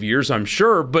couple of years, I'm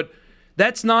sure, but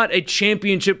that's not a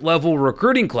championship-level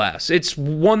recruiting class. It's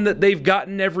one that they've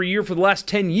gotten every year for the last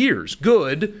 10 years.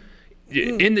 Good.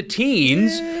 in the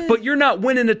teens, but you're not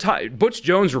winning a title. Butch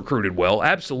Jones recruited well,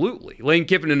 absolutely. Lane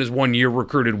Kiffin in his 1 year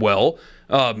recruited well.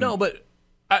 No, but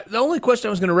the only question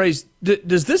I was going to raise,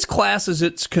 does this class as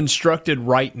it's constructed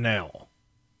right now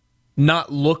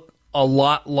not look a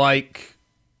lot like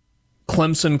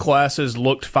Clemson classes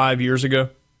looked 5 years ago?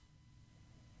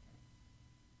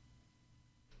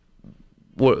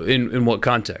 In what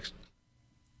context?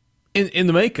 In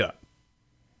the makeup.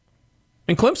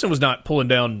 And Clemson was not pulling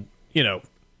down,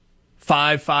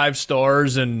 5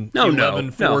 stars and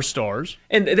 11 4 stars.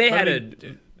 And they had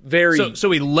a very...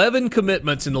 So 11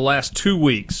 commitments in the last 2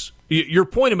 weeks. Your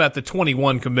point about the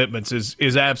 21 commitments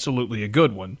is absolutely a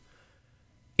good one.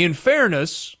 In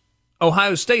fairness,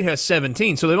 Ohio State has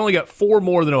 17, so they've only got 4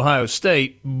 more than Ohio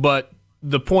State, but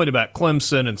the point about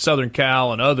Clemson and Southern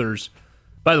Cal and others...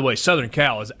 By the way, Southern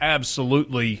Cal has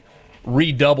absolutely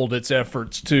redoubled its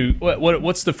efforts to,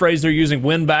 what's the phrase they're using,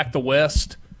 win back the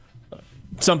West?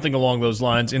 Something along those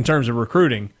lines in terms of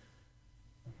recruiting.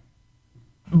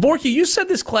 Borky, you said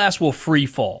this class will free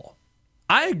fall.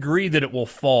 I agree that it will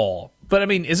fall, but I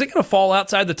mean, is it going to fall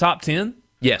outside the top 10?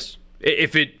 Yes.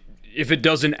 If it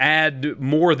doesn't add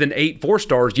more than 8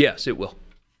 4-stars, yes, it will.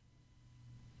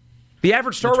 The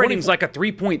average star rating is like a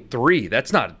 3.3.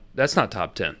 That's not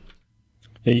top 10.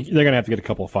 Yeah, they're going to have to get a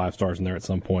couple of 5 stars in there at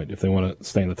some point if they want to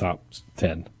stay in the top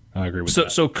 10. I agree with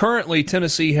that. So currently,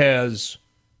 Tennessee has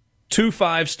 2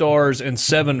 5 stars and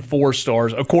 7 4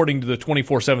 stars, according to the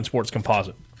 24/7 Sports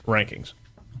composite rankings.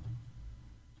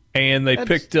 And they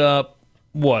picked up,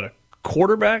 a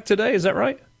quarterback today? Is that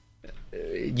right?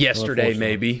 Yesterday,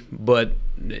 maybe. But,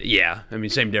 yeah, I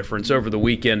mean, same difference over the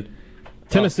weekend.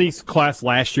 Tennessee's class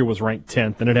last year was ranked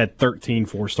 10th, and it had 13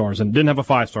 4-stars, and it didn't have a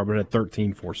 5-star, but it had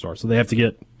 13 4-stars. So they have to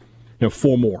get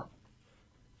 4 more.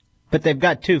 But they've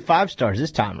got 2 5-stars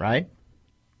this time, right?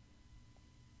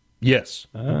 Yes.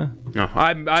 No,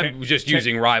 I'm just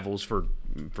using rivals for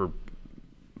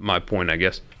my point, I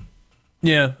guess.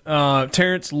 Yeah.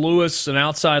 Terrence Lewis, an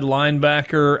outside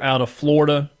linebacker out of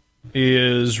Florida,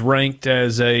 is ranked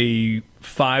as a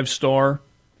 5-star.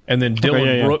 And then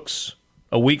Dylan Brooks,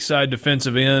 a weak side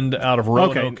defensive end out of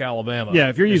Roanoke, Alabama. Yeah,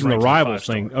 if you're using the rivals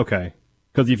thing, okay.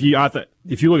 Because if you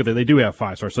look at it, they do have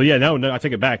 5 stars. So yeah, no, I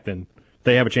take it back. Then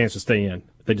they have a chance to stay in.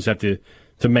 They just have to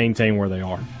maintain where they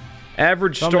are.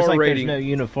 Average star like There's rating. no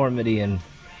uniformity in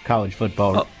college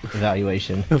football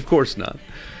evaluation. Of course not.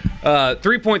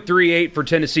 3.38 for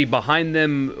Tennessee. Behind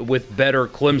them with better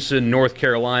Clemson, North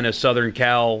Carolina, Southern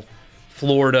Cal,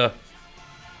 Florida,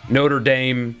 Notre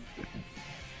Dame,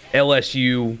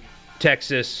 LSU,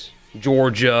 Texas,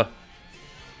 Georgia.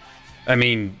 I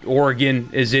mean, Oregon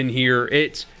is in here.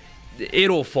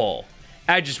 It'll fall.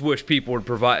 I just wish people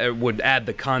would add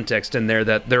the context in there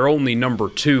that they're only number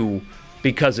 2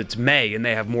 because it's May and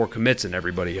they have more commits than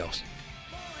everybody else.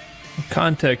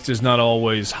 Context is not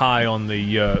always high on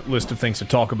the list of things to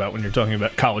talk about when you're talking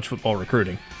about college football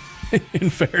recruiting, in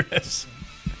fairness.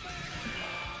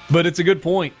 But it's a good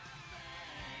point.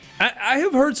 I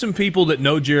have heard some people that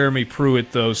know Jeremy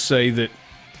Pruitt, though, say that,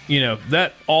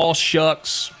 that all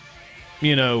shucks,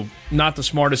 not the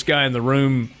smartest guy in the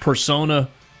room persona,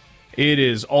 it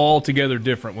is altogether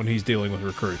different when he's dealing with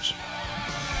recruits.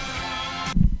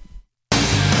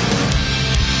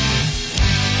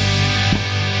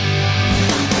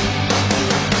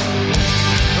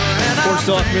 Sports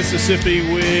Talk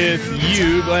Mississippi with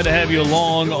you. Glad to have you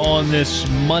along on this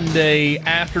Monday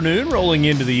afternoon, rolling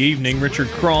into the evening. Richard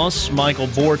Cross, Michael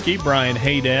Borky, Brian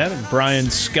Haydad, and Brian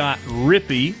Scott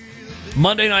Rippey.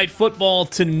 Monday Night Football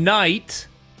tonight.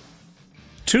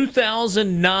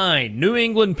 2009, New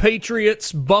England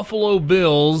Patriots, Buffalo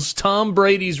Bills. Tom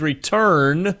Brady's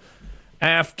return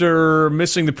after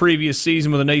missing the previous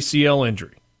season with an ACL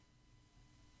injury.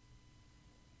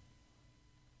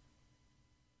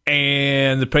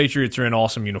 And the Patriots are in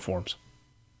awesome uniforms.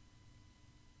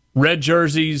 Red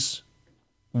jerseys,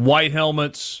 white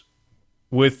helmets,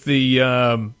 with the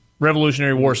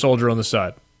Revolutionary War soldier on the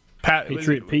side.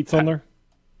 Patriot Pete's on there?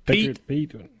 Pete?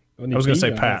 Pete? I was going to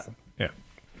say Pat. Yeah.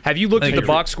 Have you looked at the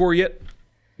box score yet?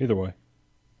 Either way.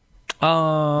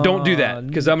 Don't do that,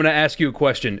 because I'm going to ask you a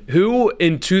question. Who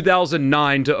in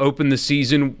 2009 to open the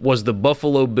season was the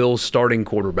Buffalo Bills starting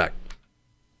quarterback?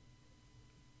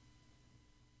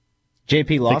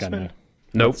 J.P. Lossman?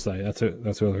 Nope. That's what I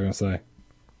was going to say.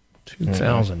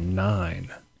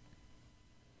 2009.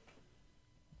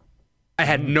 I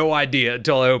had no idea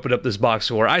until I opened up this box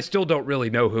score. I still don't really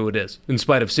know who it is, in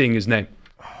spite of seeing his name.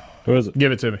 Who is it?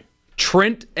 Give it to me.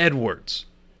 Trent Edwards.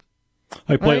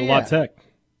 I played at La Tech.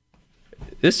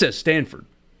 This says Stanford.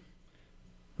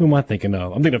 Who am I thinking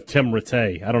of? I'm thinking of Tim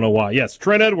Rattay. I don't know why. Yes,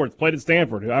 Trent Edwards played at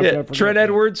Stanford. Trent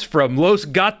Edwards from Los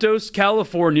Gatos,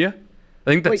 California. I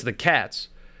think that's the Cats.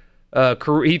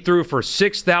 He threw for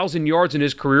 6,000 yards in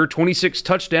his career, 26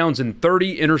 touchdowns, and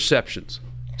 30 interceptions.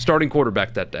 Starting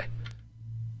quarterback that day.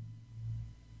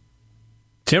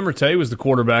 Tim Rattay was the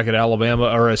quarterback at at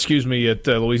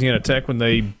Louisiana Tech when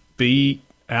they beat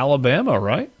Alabama,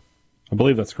 right? I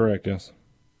believe that's correct, yes.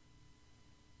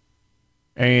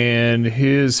 And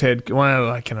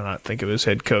I cannot think of his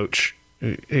head coach.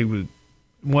 He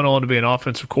went on to be an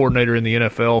offensive coordinator in the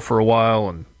NFL for a while,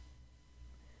 and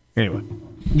anyway.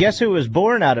 Guess who was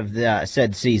born out of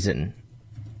said season?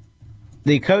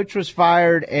 The coach was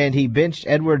fired, and he benched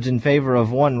Edwards in favor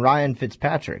of one Ryan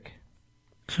Fitzpatrick.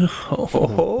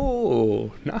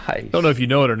 Oh, nice. Don't know if you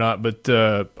know it or not, but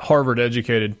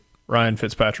Harvard-educated Ryan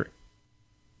Fitzpatrick.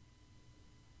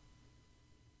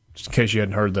 Just in case you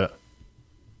hadn't heard that.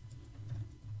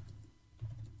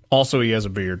 Also, he has a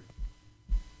beard.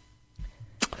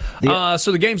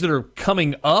 So the games that are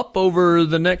coming up over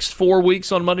the next 4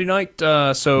 weeks on Monday night.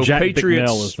 Jack Patriots.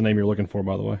 Bicknell is the name you're looking for,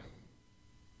 by the way.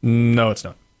 No, it's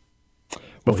not.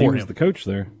 Before he was the coach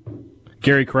there.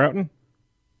 Gary Crowton?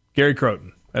 Gary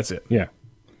Crowton. That's it. Yeah.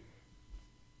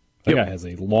 That guy has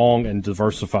a long and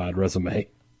diversified resume.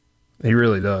 He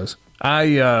really does.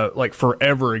 I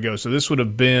forever ago. So this would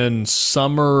have been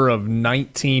summer of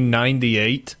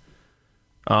 1998.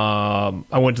 I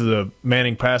went to the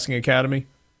Manning Passing Academy,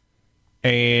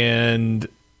 and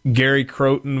Gary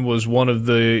Crowton was one of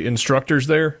the instructors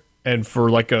there. And for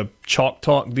like a chalk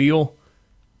talk deal,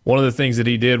 one of the things that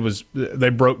he did was he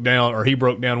broke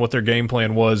down what their game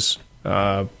plan was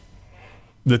that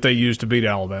they used to beat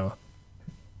Alabama.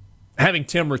 Having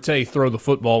Tim Rattay throw the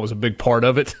football was a big part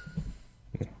of it.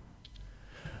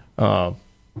 Golly,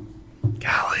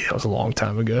 that was a long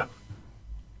time ago.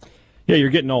 Yeah, you're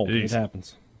getting old. Jeez. It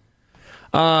happens.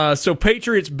 So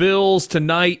Patriots, Bills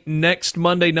tonight, next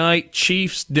Monday night,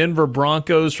 Chiefs, Denver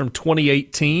Broncos from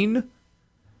 2018,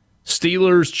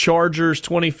 Steelers, Chargers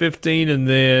 2015, and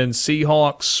then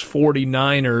Seahawks,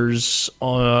 49ers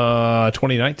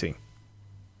 2019.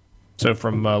 So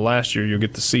from last year, you'll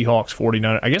get the Seahawks,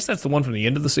 49ers. I guess that's the one from the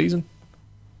end of the season.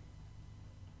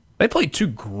 They played two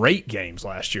great games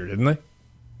last year, didn't they?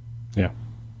 Yeah.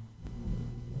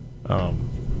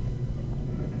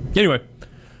 Anyway,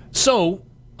 so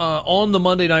on the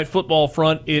Monday Night Football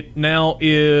front, it now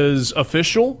is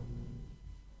official.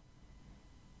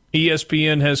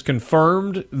 ESPN has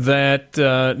confirmed that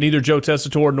neither Joe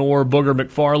Tessitore nor Booger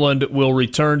McFarland will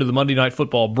return to the Monday Night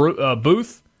Football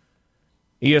booth.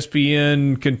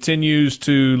 ESPN continues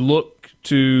to look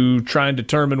to try and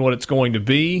determine what it's going to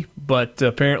be, but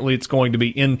apparently it's going to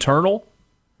be internal.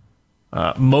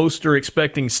 Most are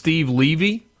expecting Steve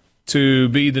Levy to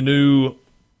be the new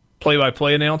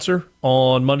play-by-play announcer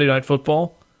on Monday Night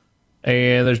Football.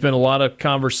 And there's been a lot of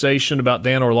conversation about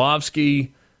Dan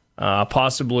Orlovsky,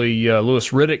 possibly Louis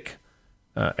Riddick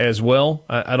as well.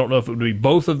 I don't know if it would be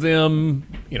both of them,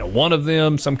 one of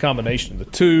them, some combination of the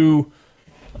two.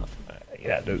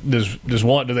 Do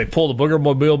they pull the Booger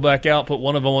Mobile back out, put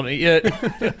one of them on it?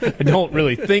 I don't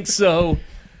really think so.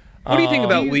 What do you think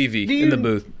about Levy in the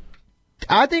booth?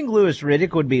 I think Louis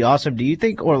Riddick would be awesome. Do you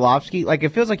think Orlovsky, it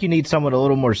feels like you need someone a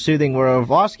little more soothing, where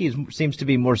Orlovsky seems to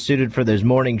be more suited for those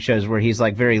morning shows where he's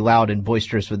very loud and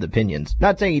boisterous with opinions.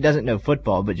 Not saying he doesn't know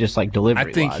football, but just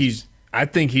delivery. I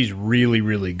think he's really,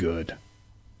 really good,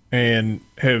 and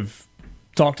have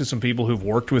talked to some people who've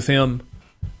worked with him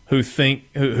who think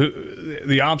who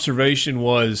the observation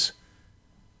was,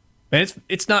 man,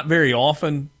 it's not very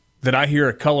often that I hear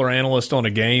a color analyst on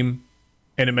a game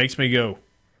and it makes me go,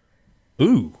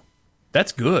 ooh,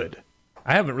 that's good.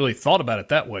 I haven't really thought about it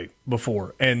that way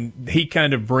before. And he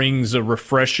kind of brings a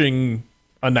refreshing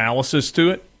analysis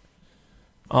to it.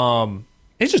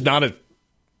 It's just not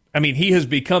he has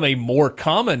become a more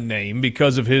common name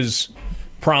because of his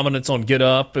prominence on Get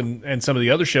Up and some of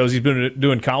the other shows. He's been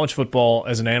doing college football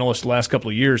as an analyst the last couple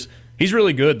of years. He's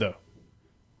really good, though.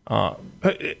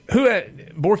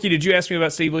 Borky, did you ask me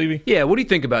about Steve Levy? Yeah, what do you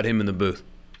think about him in the booth?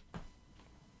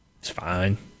 It's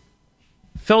fine.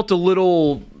 Felt a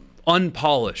little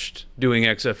unpolished doing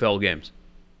XFL games.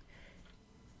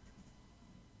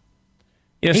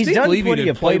 He's Steve done Levy plenty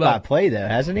of play-by-play, though,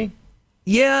 hasn't he?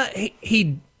 Yeah,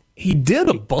 he did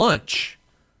a bunch.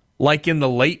 In the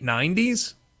late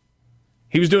 90s,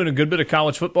 he was doing a good bit of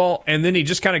college football, and then he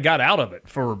just kind of got out of it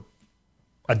for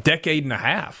a decade and a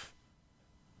half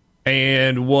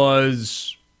and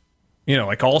was,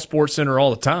 all Sports Center all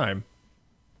the time.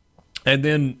 And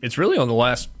then it's really on the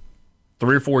last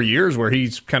 3 or 4 years where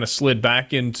he's kind of slid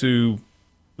back into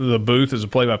the booth as a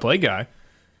play-by-play guy.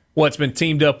 It's been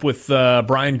teamed up with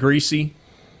Brian Greasy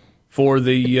for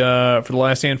the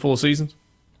last handful of seasons.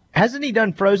 Hasn't he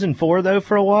done Frozen 4, though,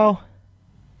 for a while?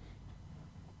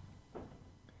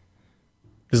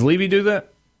 Does Levy do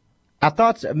that? I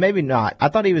thought so. Maybe not. I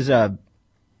thought he was a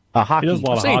hockey. He does a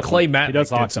lot of hockey. Clay Matnick he does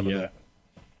did hockey, some of yeah.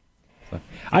 that.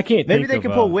 I can't. Maybe think they of,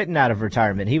 could pull Witten out of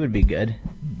retirement. He would be good.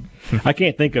 I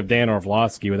can't think of Dan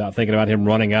Orlovsky without thinking about him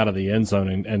running out of the end zone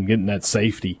and getting that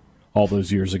safety all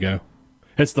those years ago.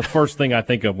 It's the first thing I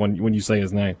think of when you say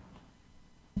his name.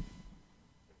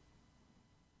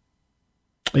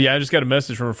 Yeah, I just got a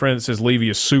message from a friend that says Levy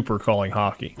is super calling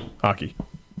hockey.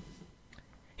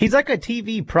 He's like a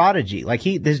TV prodigy. Like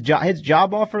his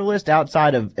job offer list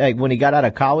outside of when he got out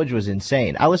of college was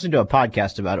insane. I listened to a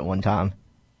podcast about it one time.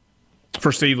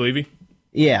 For Steve Levy?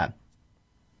 Yeah.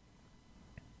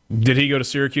 Did he go to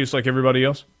Syracuse like everybody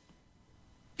else?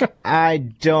 I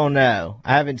don't know.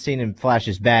 I haven't seen him flash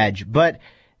his badge, but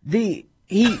he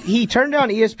turned down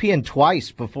ESPN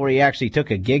twice before he actually took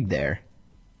a gig there.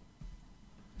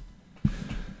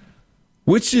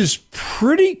 Which is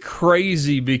pretty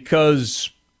crazy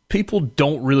because people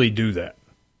don't really do that.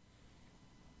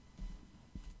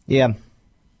 Yeah.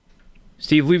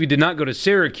 Steve Levy did not go to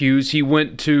Syracuse. He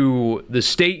went to the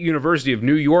State University of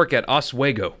New York at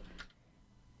Oswego.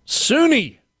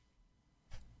 SUNY.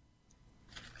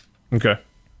 Okay.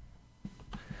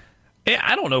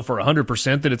 I don't know for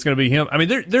 100% that it's going to be him. I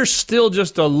mean, there's still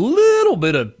just a little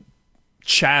bit of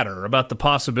chatter about the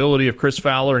possibility of Chris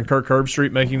Fowler and Kirk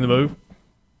Herbstreit making the move.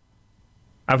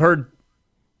 I've heard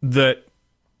that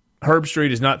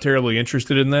Herbstreit is not terribly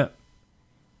interested in that.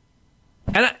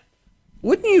 And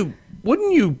wouldn't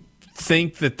you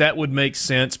think that would make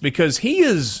sense? Because he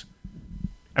is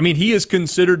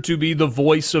considered to be the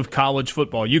voice of college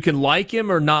football. You can like him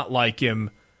or not like him,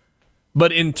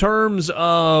 but in terms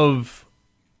of,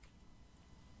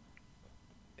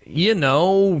 he's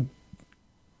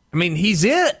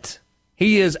it.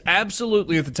 He is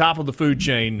absolutely at the top of the food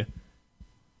chain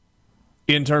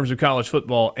in terms of college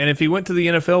football. And if he went to the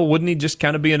NFL, wouldn't he just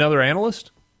kind of be another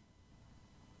analyst?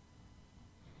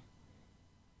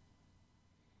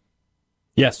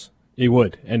 Yes, he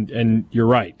would. And you're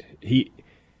right.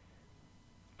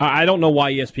 I don't know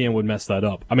why ESPN would mess that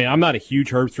up. I mean, I'm not a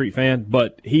huge Herbstreit fan,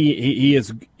 but he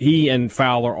and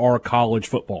Fowler are college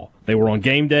football. They were on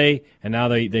game day, and now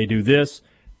they do this.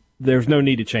 There's no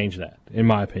need to change that, in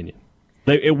my opinion.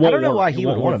 It won't I don't know work. why he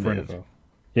would want to for move. NFL.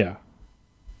 Yeah.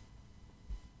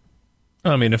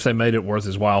 I mean, if they made it worth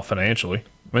his while financially.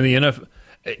 I mean, the NFL,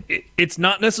 it's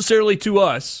not necessarily to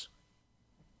us,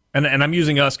 and I'm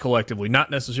using us collectively, not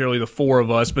necessarily the four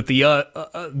of us, but the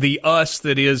us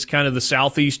that is kind of the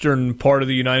southeastern part of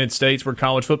the United States where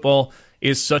college football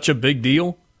is such a big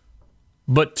deal.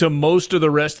 But to most of the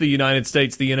rest of the United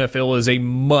States, the NFL is a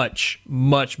much,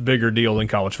 much bigger deal than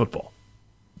college football.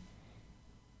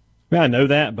 Yeah, I know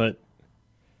that, but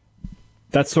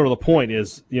that's sort of the point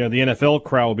is, the NFL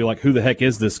crowd will be like, who the heck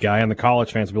is this guy? And the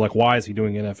college fans will be like, why is he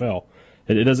doing NFL?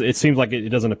 It seems like it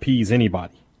doesn't appease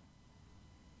anybody.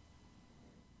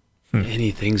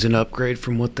 Anything's an upgrade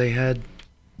from what they had.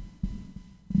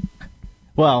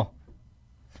 Well,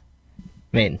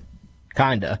 I mean,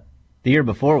 kinda. The year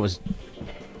before was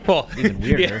even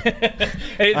weirder. Yeah.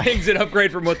 Anything's an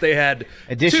upgrade from what they had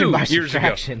Addition 2 by years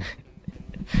subtraction. ago.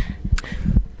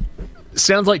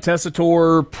 Sounds like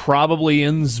Tessitore probably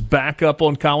ends back up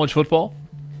on college football.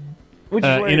 Which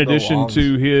is where In it addition belongs.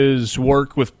 to his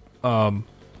work with boxing.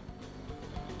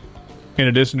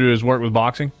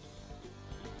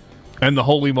 And the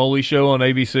Holy Moly show on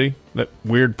ABC, that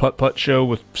weird putt-putt show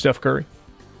with Steph Curry.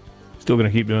 Still going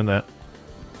to keep doing that.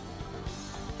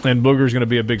 And Booger's going to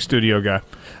be a big studio guy.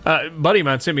 Buddy of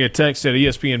mine sent me a text that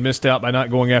ESPN missed out by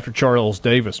not going after Charles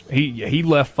Davis. He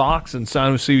left Fox and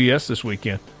signed with CBS this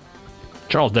weekend.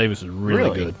 Charles Davis is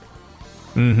really good.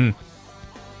 Mm-hmm.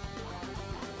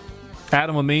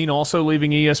 Adam Amin also leaving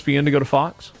ESPN to go to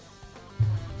Fox.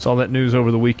 Saw that news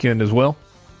over the weekend as well.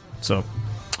 So,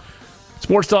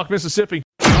 Sports Talk Mississippi.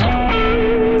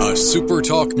 A Super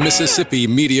Talk Mississippi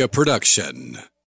media production.